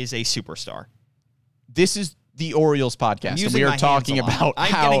guy is a superstar. This is the Orioles podcast, and we are talking about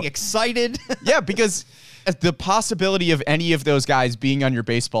I'm getting excited. Yeah, because the possibility of any of those guys being on your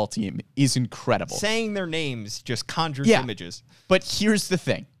baseball team is incredible. Saying their names just conjures images. But here's the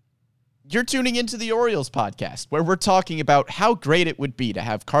thing. You're tuning into the Orioles podcast, where we're talking about how great it would be to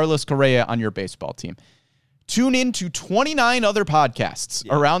have Carlos Correa on your baseball team. Tune in to 29 other podcasts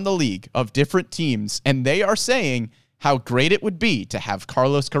around the league of different teams, and they are saying how great it would be to have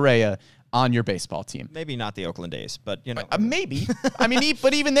Carlos Correa on your baseball team. Maybe not the Oakland A's, but maybe. I mean,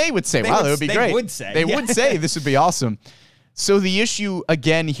 but even they would say, wow, that would be great. They would say. They would say this would be awesome. So the issue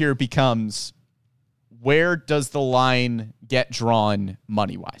again here becomes, where does the line get drawn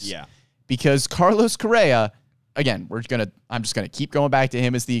money-wise? Yeah. Because Carlos Correa, again, I'm just gonna keep going back to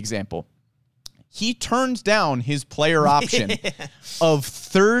him as the example. He turned down his player option of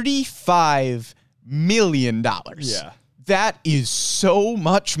 $35 million. Yeah. That is so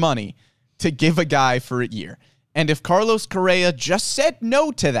much money to give a guy for a year. And if Carlos Correa just said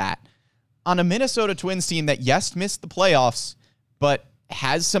no to that on a Minnesota Twins team that, yes, missed the playoffs, but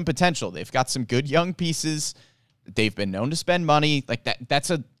has some potential. They've got some good young pieces. They've been known to spend money. Like that's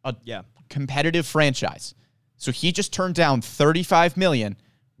a competitive franchise. So he just turned down $35 million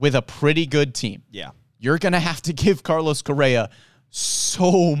with a pretty good team. Yeah. You're going to have to give Carlos Correa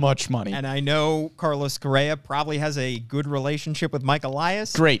so much money. And I know Carlos Correa probably has a good relationship with Mike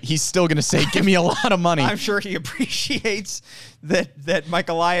Elias. Great. He's still going to say, give me a lot of money. I'm sure he appreciates that Mike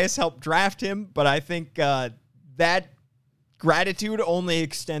Elias helped draft him, but I think that gratitude only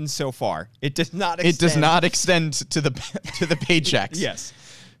extends so far. It does not extend. It does not extend to the paychecks. Yes.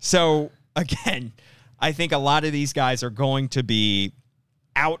 So, again, I think a lot of these guys are going to be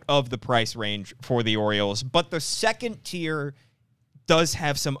out of the price range for the Orioles, but the second tier does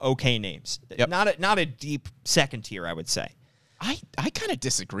have some okay names. Yep. Not a deep second tier, I would say. I kind of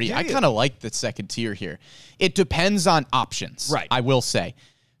disagree. Do I you? kind of like the second tier here. It depends on options, Right. I will say.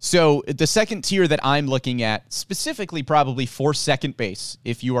 So the second tier that I'm looking at, specifically probably for second base,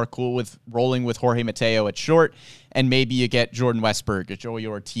 if you are cool with rolling with Jorge Mateo at short, and maybe you get Jordan Westburg or Joey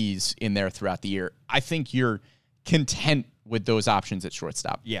Ortiz in there throughout the year, I think you're content with those options at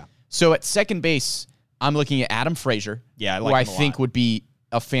shortstop. Yeah. So at second base, I'm looking at Adam Frazier, Yeah, I who like I him a think lot. would be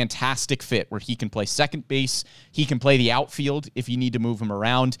a fantastic fit where he can play second base. He can play the outfield if you need to move him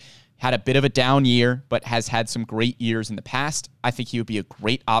around. Had a bit of a down year, but has had some great years in the past. I think he would be a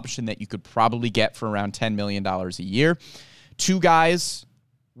great option that you could probably get for around $10 million a year. Three guys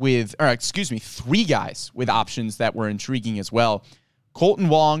with options that were intriguing as well. Colton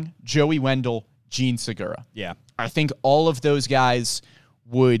Wong, Joey Wendell, Gene Segura. Yeah. I think all of those guys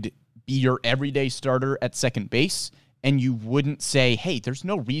would be your everyday starter at second base, and you wouldn't say, hey, there's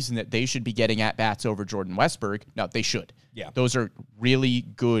no reason that they should be getting at-bats over Jordan Westburg. No, they should. Yeah. Those are really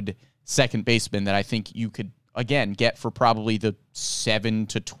good second basemen that I think you could, again, get for probably the $7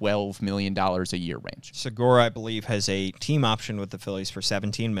 to $12 million a year range. Segura, I believe, has a team option with the Phillies for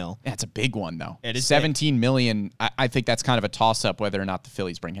 $17 million. That's a big one, though. It is $17 million. I think that's kind of a toss-up whether or not the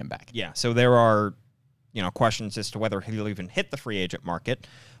Phillies bring him back. Yeah, so there are, questions as to whether he'll even hit the free agent market.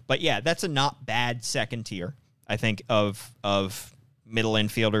 But yeah, that's a not bad second tier, I think, of middle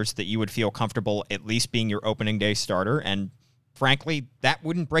infielders that you would feel comfortable at least being your opening day starter. And frankly, that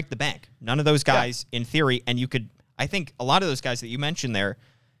wouldn't break the bank. None of those guys, in theory, and you could, I think a lot of those guys that you mentioned there,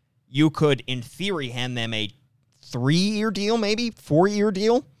 you could, in theory, hand them a 3-year deal, maybe 4-year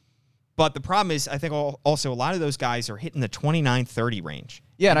deal. But the problem is, I think also a lot of those guys are hitting the 29-30 range.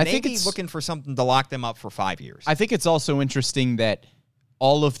 Yeah, and I maybe think it's looking for something to lock them up for 5 years. I think it's also interesting that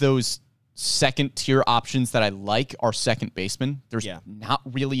all of those second-tier options that I like are second basemen. There's not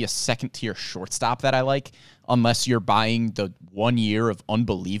really a second-tier shortstop that I like unless you're buying the 1 year of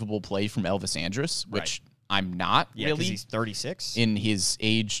unbelievable play from Elvis Andrus, which I'm not really. Because he's 36. In his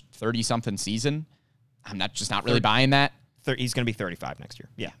age 30-something season. I'm not really buying that. He's going to be 35 next year.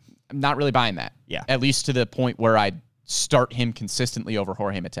 Yeah. I'm not really buying that. Yeah. At least to the point where I'd start him consistently over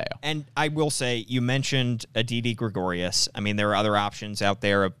Jorge Mateo. And I will say, you mentioned Didi Gregorius. I mean, there are other options out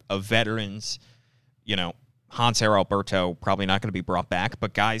there of veterans. Hanser Alberto, probably not going to be brought back,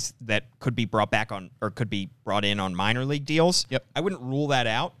 but guys that could be brought back on or could be brought in on minor league deals. Yep. I wouldn't rule that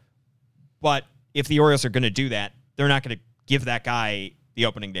out. But if the Orioles are going to do that, they're not going to give that guy the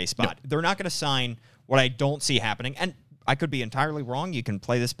opening day spot. No. They're not going to sign what I don't see happening. And I could be entirely wrong. You can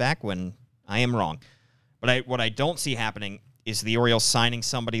play this back when I am wrong. But what I don't see happening is the Orioles signing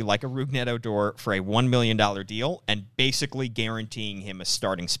somebody like a Rougned Odor for a $1 million deal and basically guaranteeing him a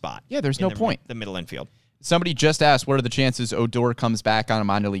starting spot. Yeah, there's no point. The middle infield. Somebody just asked, what are the chances Odor comes back on a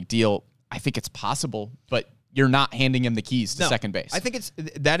minor league deal? I think it's possible, but you're not handing him the keys to second base. I think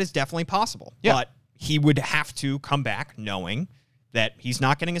that is definitely possible. Yeah. But he would have to come back knowing that he's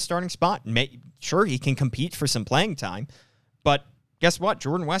not getting a starting spot. Sure, he can compete for some playing time, but guess what?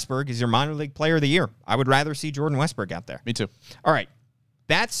 Jordan Westburg is your minor league player of the year. I would rather see Jordan Westburg out there. Me too. All right.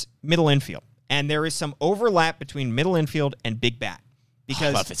 That's middle infield. And there is some overlap between middle infield and big bat.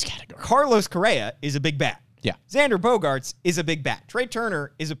 Because I love this category. Carlos Correa is a big bat. Yeah. Xander Bogaerts is a big bat. Trey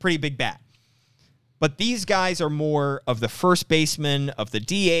Turner is a pretty big bat. But these guys are more of the first baseman, of the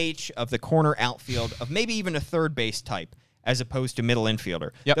DH, of the corner outfield, of maybe even a third base type, as opposed to middle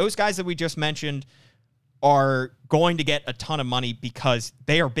infielder. Yep. Those guys that we just mentioned are going to get a ton of money because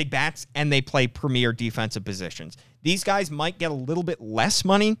they are big bats and they play premier defensive positions. These guys might get a little bit less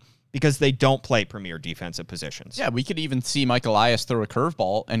money because they don't play premier defensive positions. Yeah, we could even see Mike Elias throw a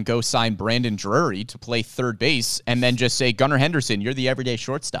curveball and go sign Brandon Drury to play third base and then just say, Gunnar Henderson, you're the everyday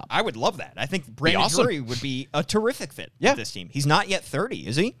shortstop. I would love that. I think Brandon Drury would be a terrific fit with this team. He's not yet 30,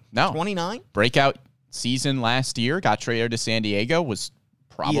 is he? No. 29? Breakout season last year, got traded to San Diego, was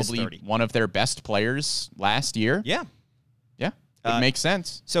probably one of their best players last year. Yeah. Yeah, it makes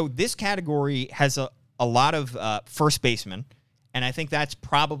sense. So this category has a lot of first basemen, and I think that's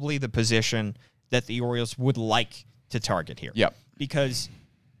probably the position that the Orioles would like to target here. Yep. Because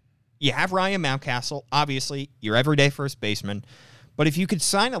you have Ryan Mountcastle, obviously, your everyday first baseman, but if you could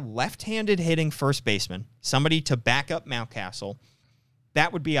sign a left-handed hitting first baseman, somebody to back up Mountcastle,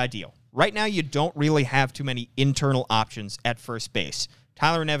 that would be ideal. Right now, you don't really have too many internal options at first base.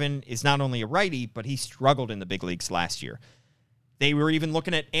 Tyler Nevin is not only a righty, but he struggled in the big leagues last year. They were even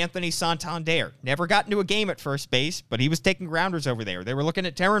looking at Anthony Santander. Never got into a game at first base, but he was taking grounders over there. They were looking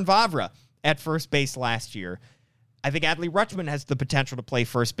at Terrin Vavra at first base last year. I think Adley Rutschman has the potential to play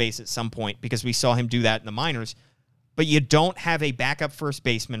first base at some point because we saw him do that in the minors. But you don't have a backup first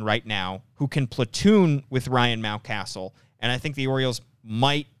baseman right now who can platoon with Ryan Mountcastle, and I think the Orioles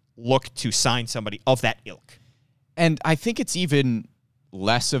might look to sign somebody of that ilk. And I think it's even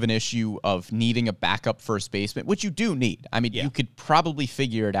less of an issue of needing a backup first baseman, which you do need. I mean, you could probably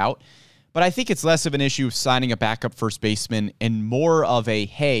figure it out. But I think it's less of an issue of signing a backup first baseman and more of a,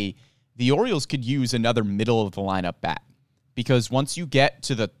 hey, the Orioles could use another middle of the lineup bat. Because once you get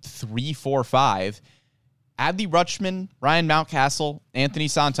to the 3, 4, 5, Adley Rutschman, Ryan Mountcastle, Anthony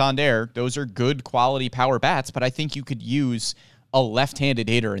Santander, those are good quality power bats, but I think you could use a left-handed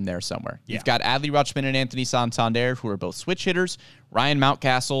hitter in there somewhere. Yeah. You've got Adley Rutschman and Anthony Santander, who are both switch hitters. Ryan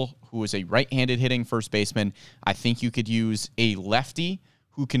Mountcastle, who is a right-handed hitting first baseman. I think you could use a lefty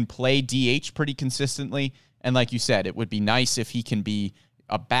who can play DH pretty consistently. And like you said, it would be nice if he can be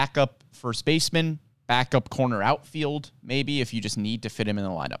a backup first baseman, backup corner outfield, maybe, if you just need to fit him in the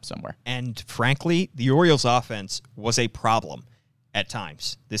lineup somewhere. And frankly, the Orioles' offense was a problem at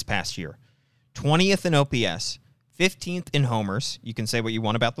times this past year. 20th in OPS, 15th in homers. You can say what you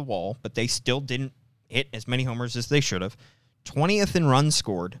want about the wall, but they still didn't hit as many homers as they should have. 20th in runs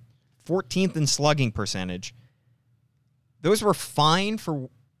scored, 14th in slugging percentage. Those were fine for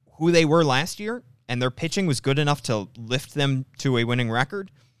who they were last year, and their pitching was good enough to lift them to a winning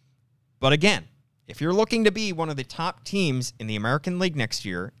record. But again, if you're looking to be one of the top teams in the American League next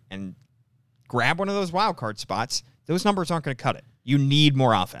year and grab one of those wild card spots, those numbers aren't going to cut it. You need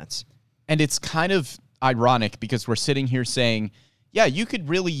more offense. And it's kind of ironic because we're sitting here saying, yeah, you could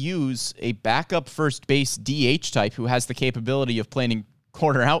really use a backup first base DH type who has the capability of playing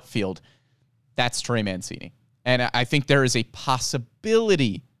corner outfield. That's Trey Mancini. And I think there is a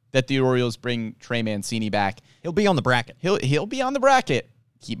possibility that the Orioles bring Trey Mancini back. He'll be on the bracket. He'll be on the bracket.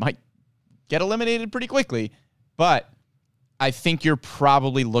 He might get eliminated pretty quickly, but I think you're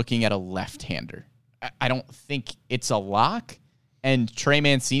probably looking at a left-hander. I don't think it's a lock, and Trey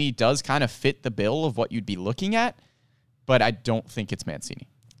Mancini does kind of fit the bill of what you'd be looking at, but I don't think it's Mancini.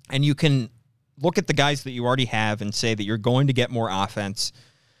 And you can look at the guys that you already have and say that you're going to get more offense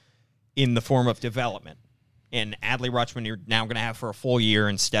in the form of development. And Adley Rutschman, you're now going to have for a full year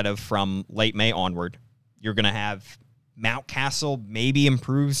instead of from late May onward. You're going to have Mountcastle maybe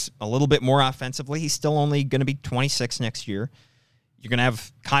improves a little bit more offensively. He's still only going to be 26 next year. You're going to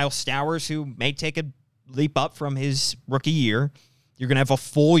have Kyle Stowers, who may take a leap up from his rookie year. You're going to have a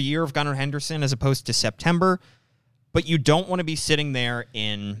full year of Gunnar Henderson as opposed to September. But you don't want to be sitting there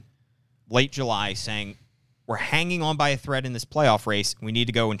in late July saying, we're hanging on by a thread in this playoff race. We need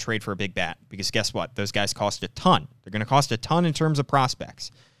to go and trade for a big bat. Because guess what? Those guys cost a ton. They're going to cost a ton in terms of prospects.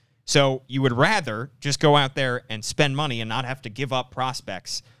 So you would rather just go out there and spend money and not have to give up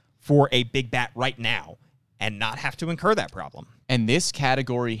prospects for a big bat right now and not have to incur that problem. And this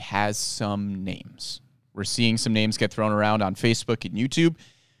category has some names. We're seeing some names get thrown around on Facebook and YouTube.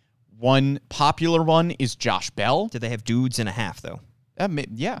 One popular one is Josh Bell. Do they have dudes and a half, though?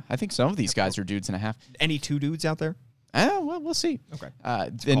 Yeah, I think some of these guys are dudes and a half. Any two dudes out there? Well, we'll see. Okay.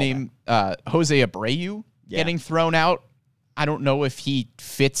 The name Jose Abreu getting thrown out. I don't know if he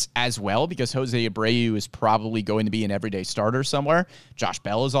fits as well because Jose Abreu is probably going to be an everyday starter somewhere. Josh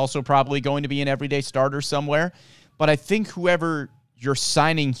Bell is also probably going to be an everyday starter somewhere. But I think whoever you're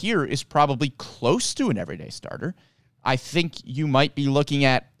signing here is probably close to an everyday starter. I think you might be looking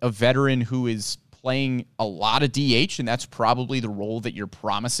at a veteran who is playing a lot of DH, and that's probably the role that you're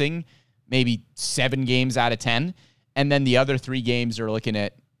promising, maybe 7 games out of 10. And then the other 3 games are looking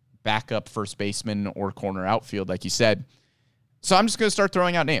at backup first baseman or corner outfield, like you said. So I'm just going to start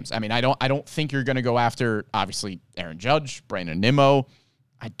throwing out names. I mean, I don't think you're going to go after, obviously, Aaron Judge, Brandon Nimmo.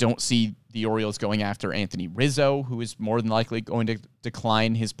 I don't see the Orioles going after Anthony Rizzo, who is more than likely going to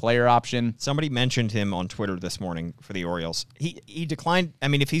decline his player option. Somebody mentioned him on Twitter this morning for the Orioles. He declined. I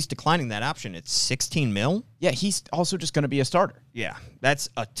mean, if he's declining that option, it's $16 million. Yeah, he's also just going to be a starter. Yeah, that's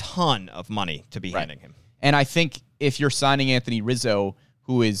a ton of money to be handing him. And I think if you're signing Anthony Rizzo,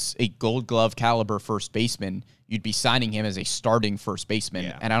 who is a Gold Glove caliber first baseman, you'd be signing him as a starting first baseman.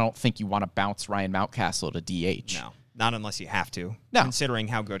 Yeah. And I don't think you want to bounce Ryan Mountcastle to DH. No, not unless you have to, no. Considering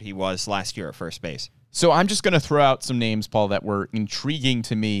how good he was last year at first base. So I'm just going to throw out some names, Paul, that were intriguing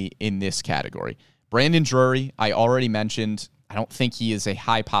to me in this category. Brandon Drury, I already mentioned. I don't think he is a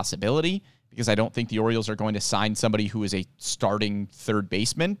high possibility because I don't think the Orioles are going to sign somebody who is a starting third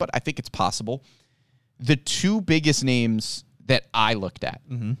baseman, but I think it's possible. The 2 biggest names that I looked at,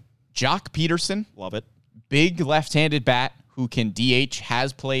 Jock Peterson. Love it. Big left-handed bat who can DH,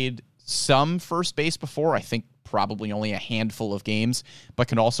 has played some first base before. I think probably only a handful of games, but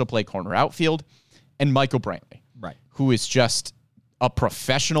can also play corner outfield. And Michael Brantley, right, who is just a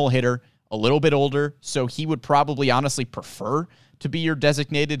professional hitter, a little bit older, so he would probably honestly prefer to be your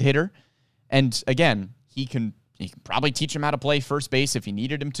designated hitter. And again, he can probably teach him how to play first base if he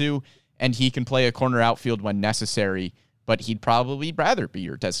needed him to, and he can play a corner outfield when necessary, but he'd probably rather be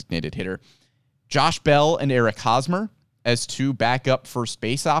your designated hitter. Josh Bell and Eric Hosmer as 2 backup first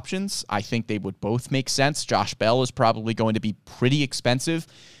base options. I think they would both make sense. Josh Bell is probably going to be pretty expensive,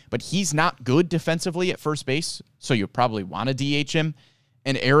 but he's not good defensively at first base, so you probably want to DH him.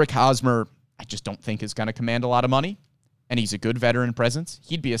 And Eric Hosmer, I just don't think is going to command a lot of money. And he's a good veteran presence.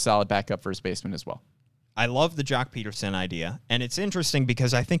 He'd be a solid backup first baseman as well. I love the Jock Peterson idea. And it's interesting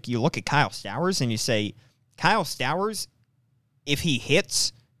because I think you look at Kyle Stowers and you say, Kyle Stowers, if he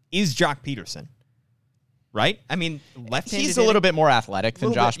hits, is Jock Peterson. Right? I mean, left-handed. He's a little bit more athletic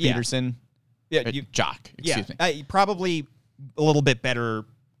than Josh yeah. Peterson. Yeah, Jock, excuse me. Probably a little bit better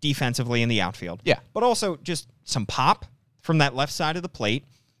defensively in the outfield. Yeah. But also just some pop from that left side of the plate.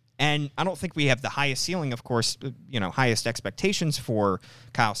 And I don't think we have the highest ceiling, of course, highest expectations for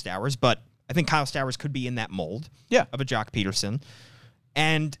Kyle Stowers, but I think Kyle Stowers could be in that mold of a Jock Peterson.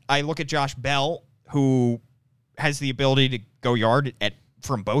 And I look at Josh Bell, who has the ability to go yard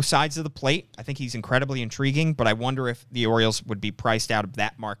from both sides of the plate. I think he's incredibly intriguing, but I wonder if the Orioles would be priced out of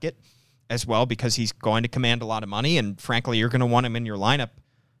that market as well, because he's going to command a lot of money, and frankly, you're going to want him in your lineup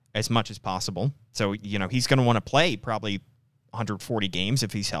as much as possible. So, he's going to want to play probably 140 games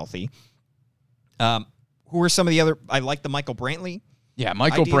if he's healthy. Who are some of the other? I like the Michael Brantley. Yeah,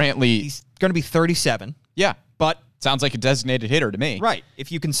 Michael Brantley. He's going to be 37. Yeah, but sounds like a designated hitter to me. Right.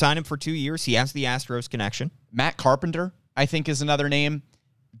 If you can sign him for 2 years, he has the Astros connection. Matt Carpenter, I think, is another name.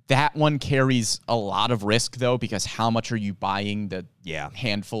 That one carries a lot of risk, though, because how much are you buying the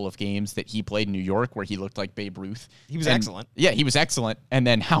handful of games that he played in New York where he looked like Babe Ruth? He was excellent. Yeah, he was excellent. And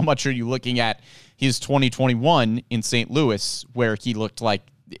then how much are you looking at his 2021 in St. Louis where he looked like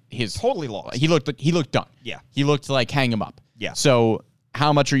his... Totally lost. He looked done. Yeah. He looked like hang him up. Yeah. So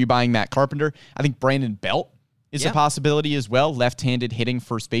how much are you buying Matt Carpenter? I think Brandon Belt is a possibility as well. Left-handed hitting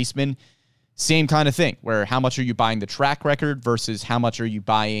first baseman. Same kind of thing, where how much are you buying the track record versus how much are you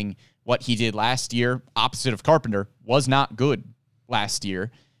buying what he did last year? Opposite of Carpenter, was not good last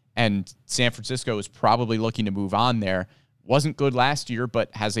year, and San Francisco is probably looking to move on there. Wasn't good last year, but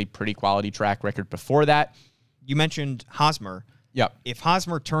has a pretty quality track record before that. You mentioned Hosmer. Yep. If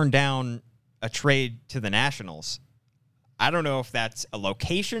Hosmer turned down a trade to the Nationals, I don't know if that's a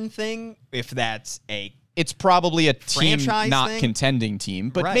location thing, if that's it's probably a team not thing? contending team,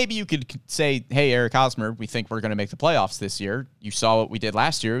 but maybe you could say, hey, Eric Hosmer, we think we're going to make the playoffs this year. You saw what we did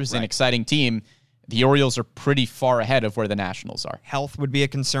last year. It was an exciting team. The Orioles are pretty far ahead of where the Nationals are. Health would be a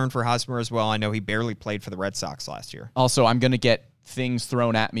concern for Hosmer as well. I know he barely played for the Red Sox last year. Also, I'm going to get things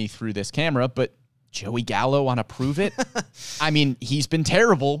thrown at me through this camera, but Joey Gallo want to prove it? I mean, he's been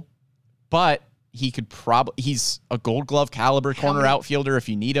terrible, but he could he's a Gold Glove caliber corner outfielder if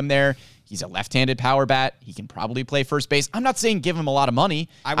you need him there. He's a left-handed power bat. He can probably play first base. I'm not saying give him a lot of money.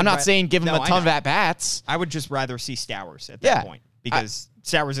 I'm not saying give him a ton of at-bats. I would just rather see Stowers at that point, because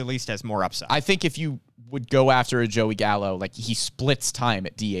Stowers at least has more upside. I think if you would go after a Joey Gallo, like he splits time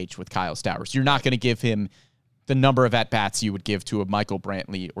at DH with Kyle Stowers. You're not going to give him the number of at-bats you would give to a Michael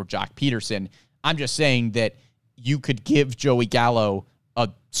Brantley or Jock Peterson. I'm just saying that you could give Joey Gallo a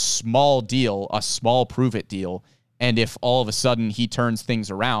small deal, a small prove-it deal, and if all of a sudden he turns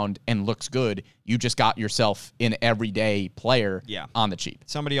things around and looks good, you just got yourself an everyday player on the cheap.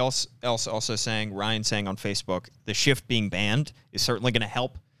 Somebody else also saying, Ryan saying on Facebook, the shift being banned is certainly going to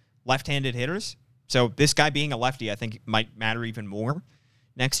help left-handed hitters. So this guy being a lefty, I think might matter even more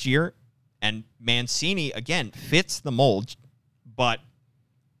next year. And Mancini, again, fits the mold, but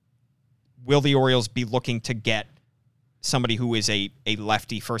will the Orioles be looking to get somebody who is a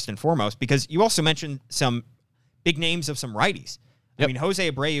lefty first and foremost? Because you also mentioned some big names of some righties. I mean,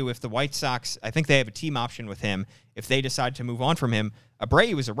 Jose Abreu, if the White Sox, I think they have a team option with him. If they decide to move on from him,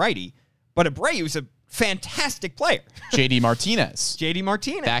 Abreu is a righty, but Abreu is a fantastic player. JD Martinez.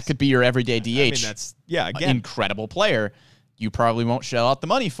 That could be your everyday DH. I mean, that's, again, incredible player. You probably won't shell out the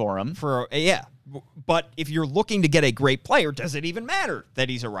money for him. But if you're looking to get a great player, does it even matter that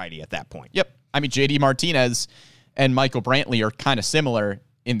he's a righty at that point? Yep. I mean, JD Martinez and Michael Brantley are kind of similar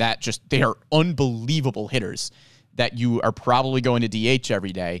in that just they are unbelievable hitters that you are probably going to DH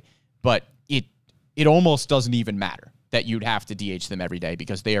every day, but it almost doesn't even matter that you'd have to DH them every day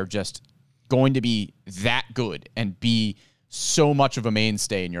because they are just going to be that good and be so much of a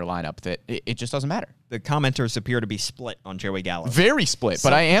mainstay in your lineup that it just doesn't matter. The commenters appear to be split on Joey Gallo. Very split,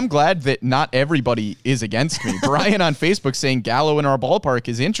 but I am glad that not everybody is against me. Brian on Facebook saying Gallo in our ballpark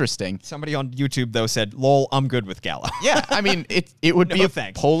is interesting. Somebody on YouTube, though, said, lol, I'm good with Gallo. Yeah, I mean, it would be a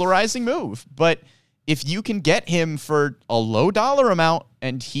polarizing move, but if you can get him for a low dollar amount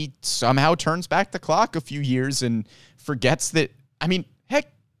and he somehow turns back the clock a few years and forgets that, I mean,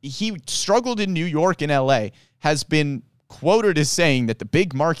 heck, he struggled in New York and LA, has been quoted as saying that the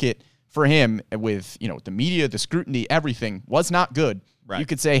big market for him with, the media, the scrutiny, everything was not good. Right. You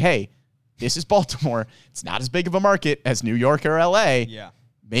could say, hey, this is Baltimore. It's not as big of a market as New York or LA. Yeah.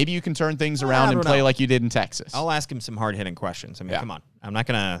 Maybe you can turn things around and play like you did in Texas. I'll ask him some hard-hitting questions. I mean, come on. I'm not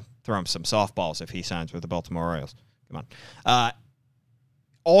going to throw him some softballs if he signs with the Baltimore Orioles. Come on.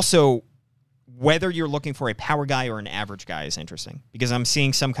 Also, whether you're looking for a power guy or an average guy is interesting because I'm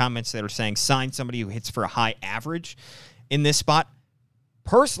seeing some comments that are saying sign somebody who hits for a high average in this spot.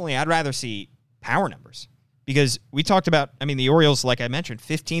 Personally, I'd rather see power numbers because we talked about, the Orioles, like I mentioned,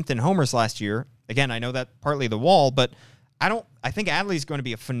 15th in homers last year. Again, I know that partly the wall, but I think Adley's going to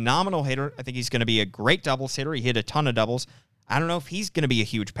be a phenomenal hitter. I think he's going to be a great doubles hitter. He hit a ton of doubles. I don't know if he's going to be a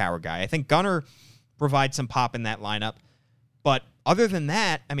huge power guy. I think Gunnar provides some pop in that lineup. But other than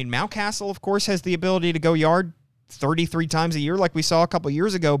that, Mountcastle, of course, has the ability to go yard 33 times a year like we saw a couple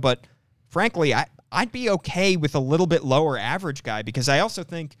years ago. But frankly, I'd be okay with a little bit lower average guy because I also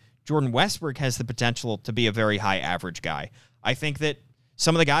think Jordan Westbrook has the potential to be a very high average guy. I think that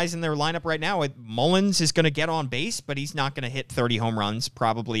some of the guys in their lineup right now, Mullins is going to get on base, but he's not going to hit 30 home runs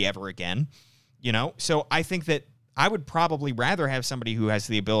probably ever again. So I think that I would probably rather have somebody who has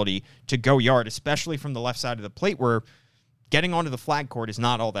the ability to go yard, especially from the left side of the plate where getting onto the flag court is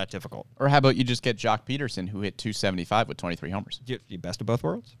not all that difficult. Or how about you just get Jock Peterson, who hit 275 with 23 homers? You best of both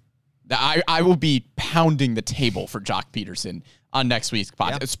worlds. I will be pounding the table for Jock Peterson on next week's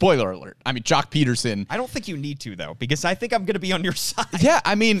podcast. Yeah. Spoiler alert. Jock Peterson. I don't think you need to, though, because I think I'm going to be on your side. Yeah,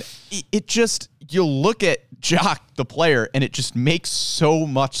 it just, you'll look at Jock, the player, and it just makes so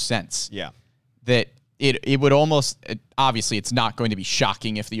much sense. Yeah. That it would almost, obviously, it's not going to be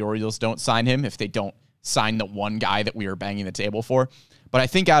shocking if the Orioles don't sign him, if they don't sign the one guy that we are banging the table for. But I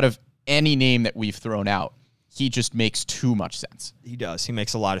think out of any name that we've thrown out, he just makes too much sense. He does. He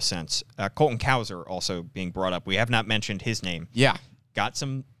makes a lot of sense. Colton Cowser also being brought up. We have not mentioned his name. Yeah. Got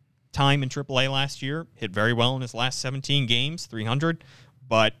some time in AAA last year. Hit very well in his last 17 games, 300.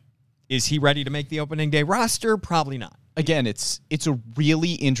 But is he ready to make the opening day roster? Probably not. Again, it's a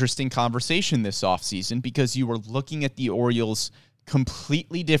really interesting conversation this offseason because you were looking at the Orioles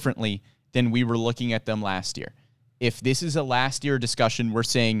completely differently than we were looking at them last year. If this is a last year discussion, we're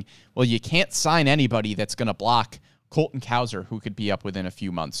saying, well, you can't sign anybody that's going to block Colton Cowser, who could be up within a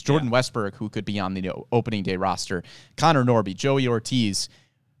few months, Jordan Westbrook, who could be on the opening day roster, Connor Norby, Joey Ortiz.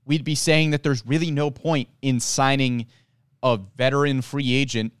 We'd be saying that there's really no point in signing a veteran free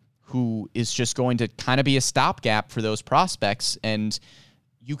agent who is just going to kind of be a stopgap for those prospects. And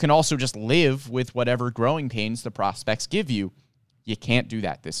you can also just live with whatever growing pains the prospects give you. You can't do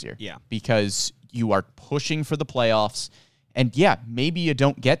that this year. Yeah. Because you are pushing for the playoffs. And yeah, maybe you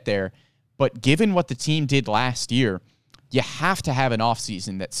don't get there. But given what the team did last year, you have to have an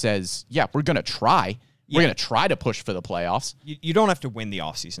offseason that says, yeah, we're going to try. Yeah. We're going to try to push for the playoffs. You don't have to win the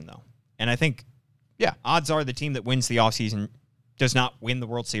offseason, though. And I think odds are the team that wins the offseason does not win the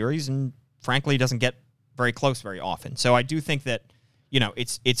World Series and, frankly, doesn't get very close very often. So I do think that,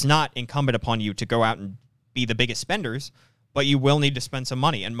 it's not incumbent upon you to go out and be the biggest spenders, but you will need to spend some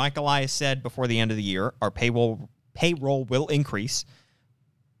money. And Mike Elias said before the end of the year, our payroll will increase,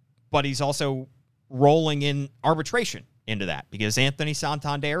 but he's also rolling in arbitration into that because Anthony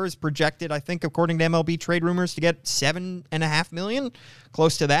Santander is projected, I think, according to MLB trade rumors, to get $7.5 million,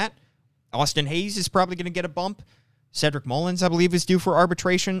 close to that. Austin Hayes is probably going to get a bump. Cedric Mullins, I believe, is due for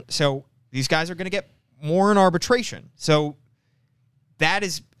arbitration. So these guys are going to get more in arbitration. So that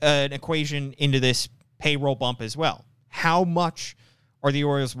is an equation into this payroll bump as well. How much are the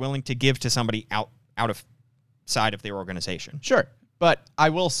Orioles willing to give to somebody outside of their organization? Sure. But I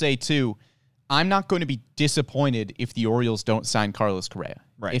will say, too, I'm not going to be disappointed if the Orioles don't sign Carlos Correa.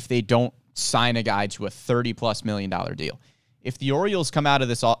 Right. If they don't sign a guy to a $30+ million deal. If the Orioles come out of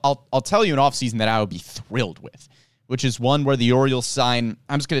this, I'll tell you an offseason that I would be thrilled with, which is one where the Orioles sign,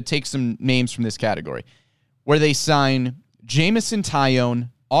 I'm just going to take some names from this category, where they sign Jamison Tyone,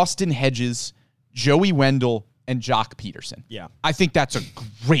 Austin Hedges, Joey Wendell, and Jock Peterson. Yeah. I think that's a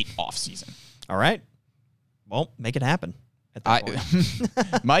great offseason. All right. Well, make it happen.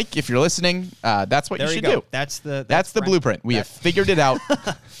 Mike, if you're listening, that's what you should do. That's the blueprint. We have figured it out.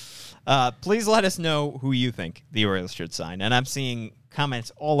 Please let us know who you think the Orioles should sign. And I'm seeing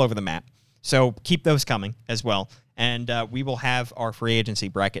comments all over the map. So keep those coming as well. And we will have our free agency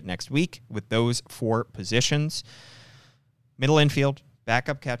bracket next week with those 4 positions. Middle infield,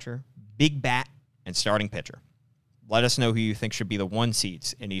 backup catcher, big bat, and starting pitcher. Let us know who you think should be the 1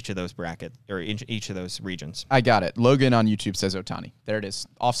 seeds in each of those brackets or in each of those regions. I got it. Logan on YouTube says Ohtani. There it is.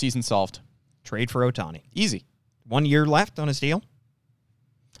 Offseason solved. Trade for Ohtani. Easy. 1 year left on his deal.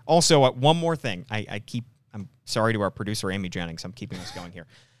 Also, one more thing. I'm sorry to our producer, Amy Jennings. I'm keeping us going here.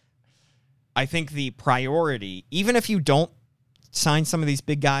 I think the priority, even if you don't sign some of these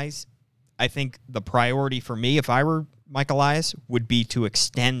big guys, I think the priority for me, if I were Mike Elias, would be to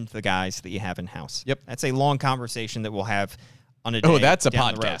extend the guys that you have in-house. Yep. That's a long conversation that we'll have on a day. Oh, that's a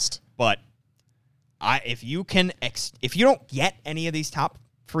down the road. podcast. But if you don't get any of these top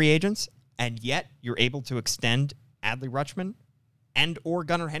free agents, and yet you're able to extend Adley Rutschman and or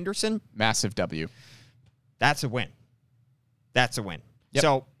Gunnar Henderson, Massive W. that's a win. That's a win. Yep.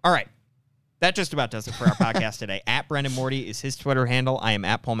 So, all right. That just about does it for our podcast today. At Brendan Morty is his Twitter handle. I am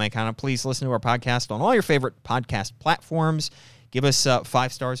at Paul Mancano. Please listen to our podcast on all your favorite podcast platforms. Give us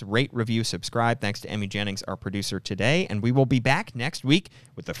 5 stars, rate, review, subscribe. Thanks to Emmy Jennings, our producer today. And we will be back next week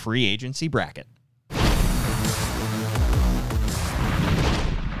with the free agency bracket.